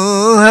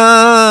ਜੂਹਾਂ,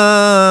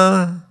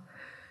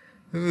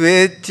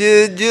 ਵਿੱਚ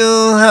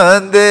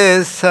ਜੂਹਾਂ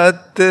ਦੇ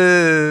ਸਤ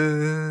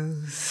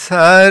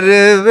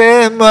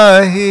ਸਰਵੇ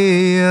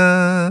ਮਾਹੀਆ।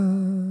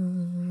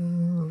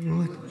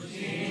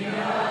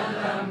 ਉੱਚੀਆਂ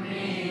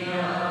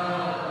ਲੰਮੀਆਂ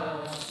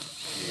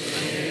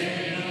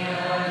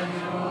ਤੇਰੀਆਂ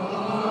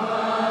ਜੂਹਾਂ,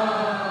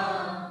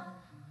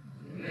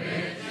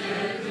 ਵਿੱਚ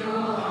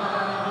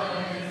ਜੂਹਾਂ ਦੇ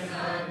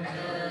ਸਤ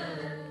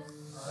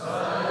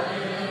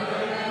ਸਰਵੇ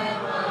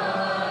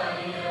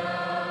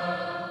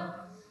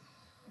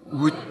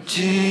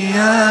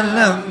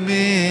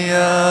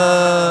ਮਾਇਆ।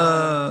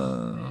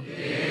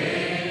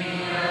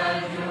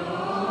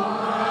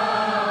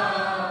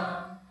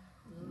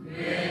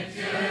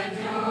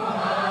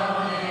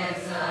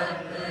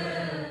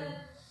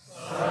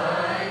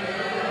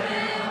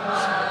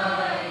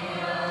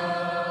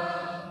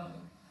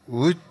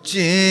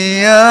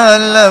 ਉੱਚੀਆਂ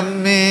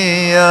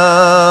ਲੰਮੀਆਂ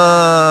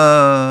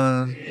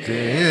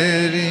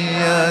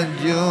ਤੇਰੀਆਂ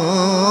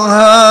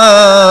ਜੂਹਾਂ,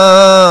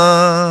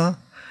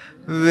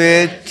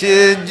 ਵਿੱਚ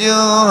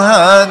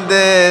ਜੂਹਾਂ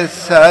ਦੇ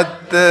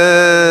ਸਤ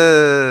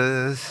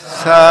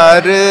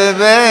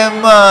ਸਰਵੇ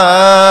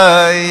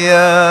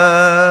ਮਾਇਆ।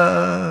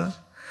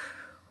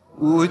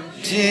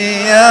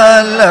 ਉੱਚੀਆਂ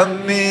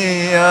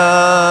ਲੰਮੀਆਂ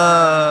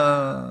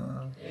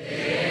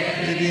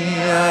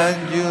ਤੇਰੀਆਂ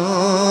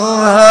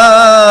ਜੂਹਾਂ,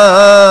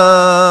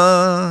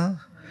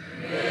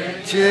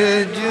 ਵਿੱਚ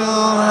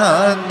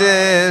ਜੂਹਾਂ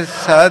ਦੇ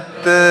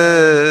ਸਤ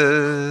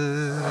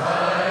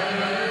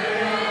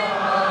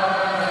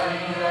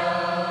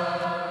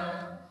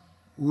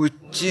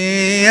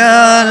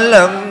ਉੱਚੀਆਂ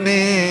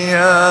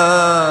ਲੰਮੀਆਂ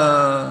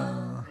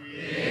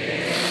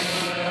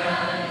ਤੇਰੀਆਂ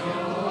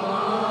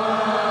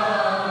ਜੂਹਾਂ,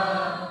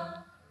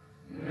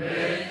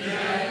 ਵਿੱਚ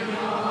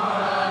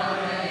ਜੂਹਾਂ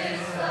ਦੇ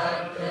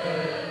ਸਤ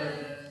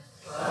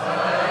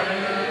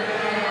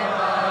ਸਰਵੇ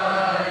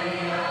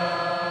ਮਾਇਆ।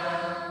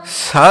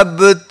 ਸਭ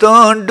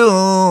ਤੋਂ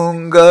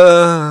ਡੂੰਘਾ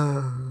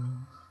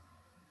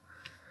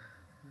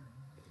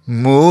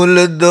ਮੂਲ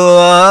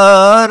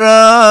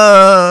ਦੁਆਰਾ,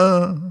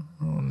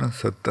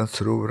 ਸੱਤਾਂ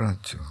ਸਰੋਵਰਾਂ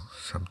 'ਚੋਂ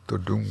ਸਭ ਤੋਂ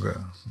ਡੂੰਘਾ,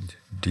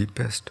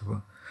 deepest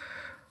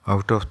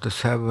out of the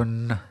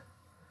 7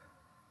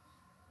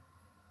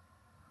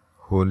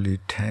 holy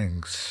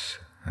thanks.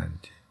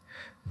 ਹਾਂਜੀ,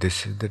 this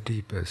is the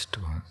deepest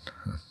one.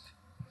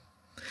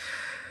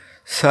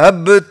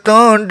 ਸਭ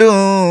ਤੋਂ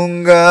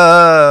ਡੂੰਘਾ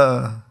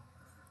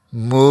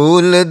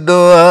ਮੂਲ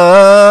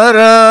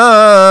ਦੁਆਰਾ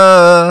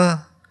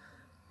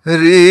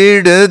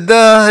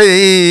ਰੀੜਦਾ ਏ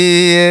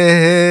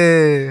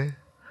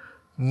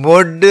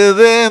ਮੁੱਢ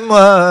ਵੇ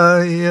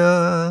ਮਾਇਆ।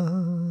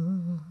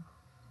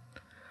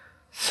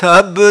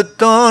 ਸਭ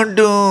ਤੋਂ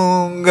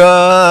ਡੂੰਘਾ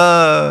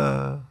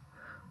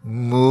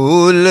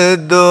ਮੂਲ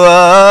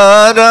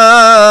ਦੁਆਰਾ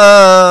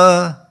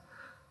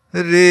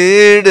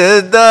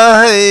ਰੀੜਦਾ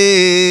ਏ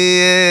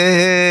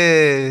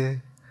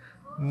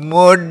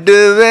ਮੁੱਢ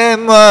ਵੇ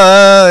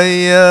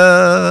ਮਾਇਆ।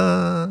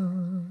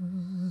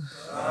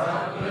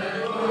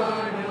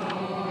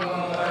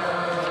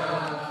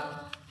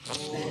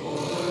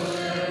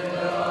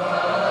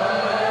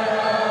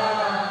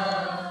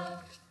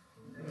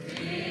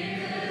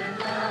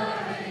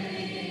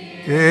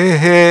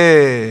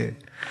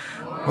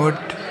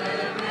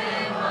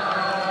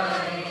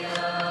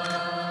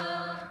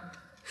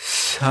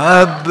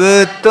 ਸਭ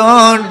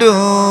ਤੋਂ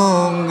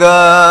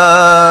ਡੂੰਘਾ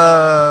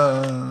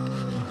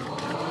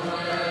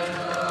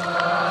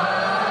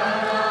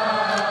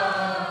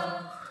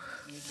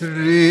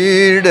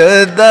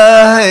ਰੀੜਦਾ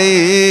ਏ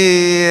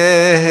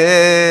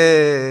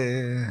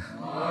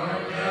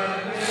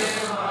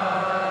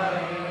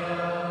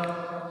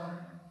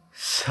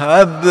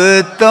ਸਭ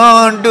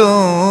ਤੋਂ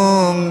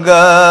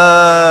ਡੂੰਘਾ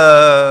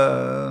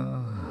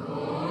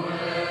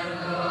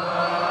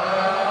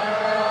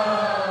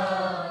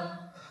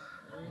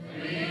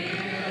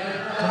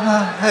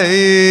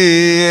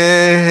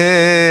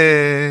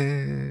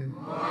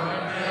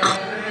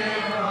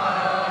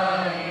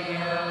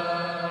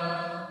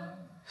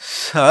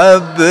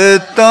ਸਭ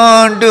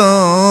ਤੋਂ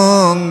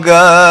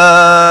ਡੂੰਘਾ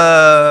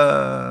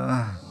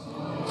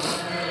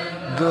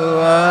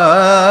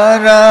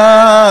ਦੁਆਰਾ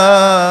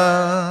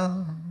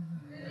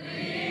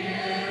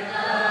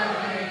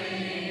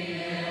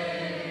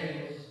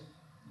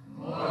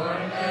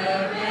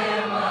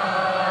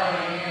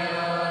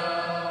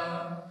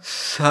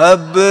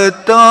ਸਭ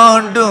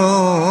ਤੋਂ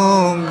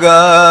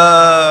ਡੂੰਘਾ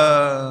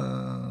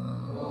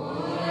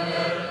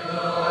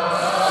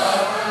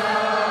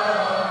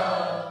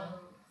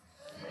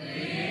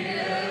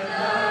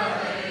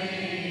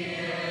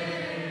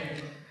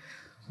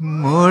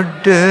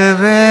ਮੁੱਢ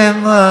ਵੇ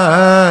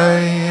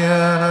ਮਾਇਆ।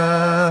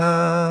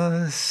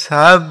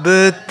 ਸਭ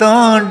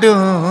ਤੋਂ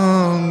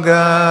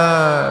ਡੂੰਘਾ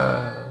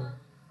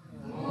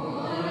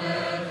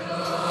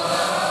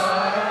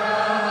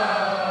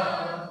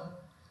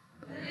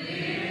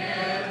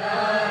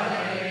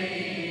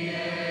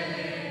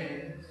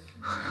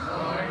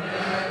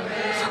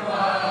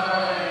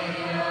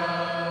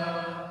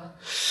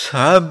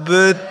ਸਭ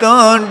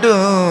ਤੋਂ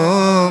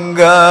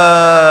ਡੂੰਘਾ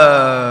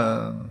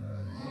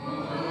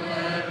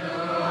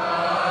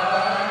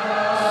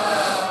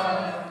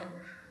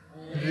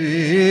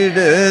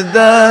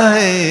ਰੀੜਦਾ ਏ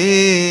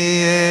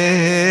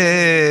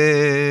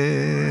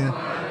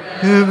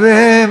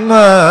ਵੇ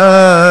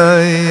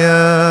ਮਾਇਆ।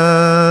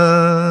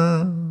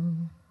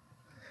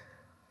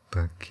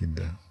 ਬਾਕੀ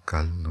ਦਾ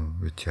ਕੱਲ ਨੂੰ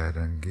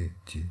ਵਿਚਾਰਾਂਗੇ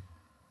ਜੀ।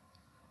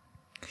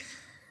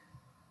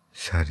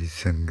 ਸਾਰੀ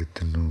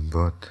ਸੰਗਤ ਨੂੰ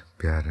ਬਹੁਤ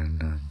ਪਿਆਰ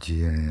ਨਾਲ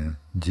ਜੀ ਆਇਆਂ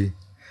ਜੀ।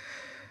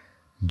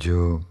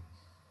 ਜੋ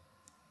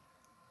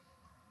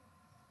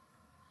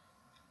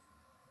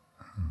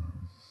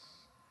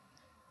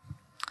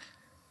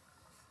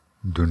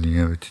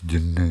ਦੁਨੀਆ ਵਿੱਚ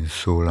ਜਿੰਨੇ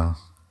 16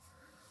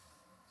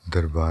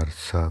 ਦਰਬਾਰ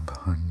ਸਾਹਿਬ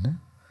ਹਨ,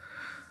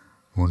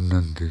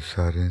 ਉਹਨਾਂ ਦੇ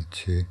ਸਾਰਿਆਂ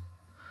 'ਚ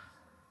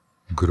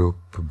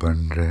ਗਰੁੱਪ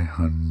ਬਣ ਰਹੇ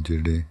ਹਨ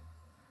ਜਿਹੜੇ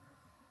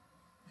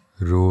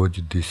ਰੋਜ਼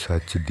ਦੀ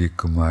ਸੱਚ ਦੀ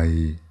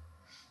ਕਮਾਈ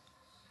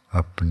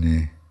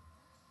ਆਪਣੇ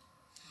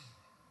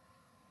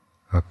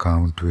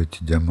ਅਕਾਊਂਟ ਵਿੱਚ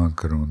ਜਮ੍ਹਾਂ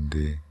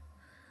ਕਰਾਉਂਦੇ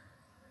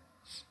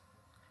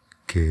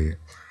ਕਿ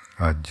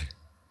ਅੱਜ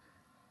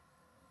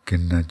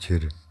ਕਿੰਨਾ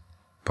ਚਿਰ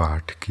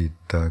ਪਾਠ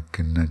ਕੀਤਾ,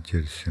 ਕਿੰਨਾ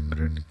ਚਿਰ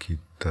ਸਿਮਰਨ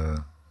ਕੀਤਾ,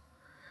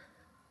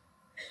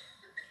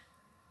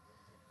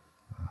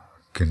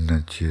 ਕਿੰਨਾ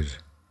ਚਿਰ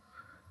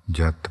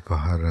ਜਤ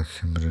ਪਹਾਰਾ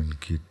ਸਿਮਰਨ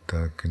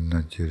ਕੀਤਾ,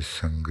 ਕਿੰਨਾ ਚਿਰ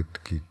ਸੰਗਤ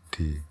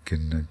ਕੀਤੀ,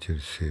 ਕਿੰਨਾ ਚਿਰ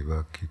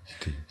ਸੇਵਾ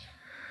ਕੀਤੀ।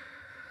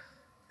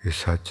 ਇਹ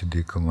ਸੱਚ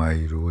ਦੀ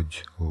ਕਮਾਈ ਰੋਜ਼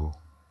ਉਹ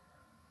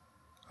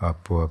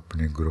ਆਪੋ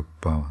ਆਪਣੇ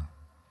ਗਰੁੱਪਾਂ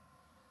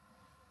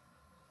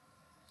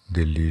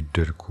ਦੇ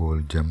ਲੀਡਰ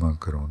ਕੋਲ ਜਮ੍ਹਾਂ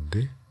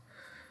ਕਰਾਉਂਦੇ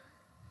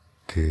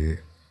ਅਤੇ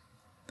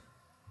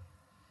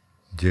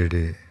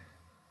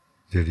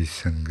ਜਿਹੜੀ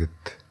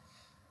ਸੰਗਤ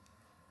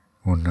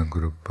ਉਹਨਾਂ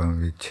ਗਰੁੱਪਾਂ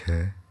ਵਿੱਚ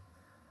ਹੈ,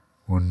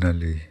 ਉਹਨਾਂ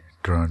ਲਈ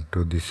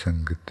ਟੋਰਾਂਟੋ ਦੀ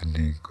ਸੰਗਤ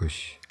ਨੇ ਕੁਛ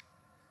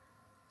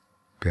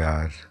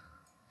ਪਿਆਰ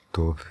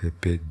ਤੋਹਫੇ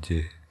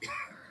ਭੇਜੇ।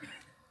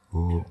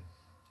 ਉਹ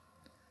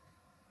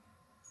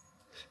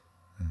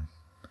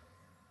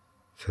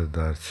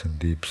ਸਰਦਾਰ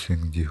ਸੰਦੀਪ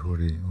ਸਿੰਘ ਜੀ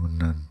ਹੋਰੀ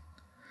ਉਹਨਾਂ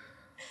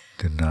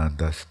ਦੇ ਨਾਂ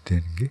ਦੱਸ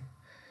ਦੇਣਗੇ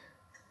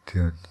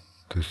ਅਤੇ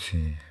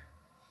ਤੁਸੀਂ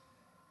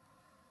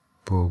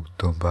ਭੋਗ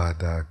ਤੋਂ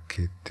ਬਾਅਦ ਆ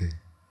ਕੇ ਤੇ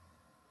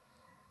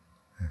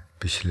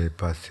ਪਿਛਲੇ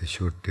ਪਾਸੇ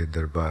ਛੋਟੇ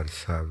ਦਰਬਾਰ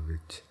ਸਾਹਿਬ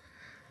ਵਿੱਚ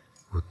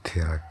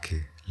ਉੱਥੇ ਆ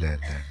ਕੇ ਲੈ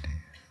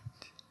ਲੈਣੇ।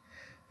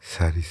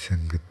 ਸਾਰੀ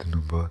ਸੰਗਤ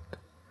ਨੂੰ ਬਹੁਤ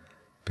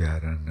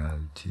ਪਿਆਰਾਂ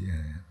ਨਾਲ ਜੀ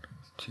ਆਇਆਂ ਨੂੰ,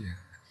 ਜੀ ਆਇਆਂ।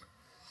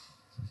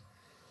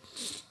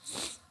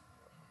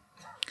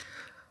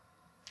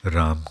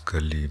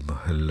 ਰਾਮਕਲੀ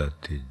ਮਹੱਲਾ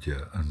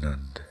ਤੀਜਾ।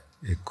 ਆਨੰਦ।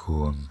 ਇੱਕ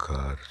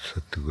ਓੰਕਾਰ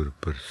ਸਤਿਗੁਰ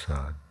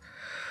ਪ੍ਰਸਾਦ।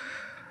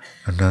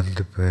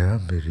 ਆਨੰਦ ਪਿਆ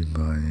ਮੇਰੀ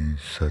ਮਾਏ,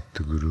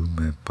 ਸਤਿਗੁਰੂ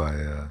ਮੈਂ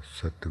ਪਾਇਆ,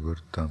 ਸਤਿਗੁਰ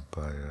ਤਾਂ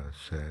ਪਾਇਆ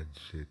ਸਹਿਜ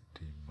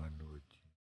ਸੇਤੀ ਮਨ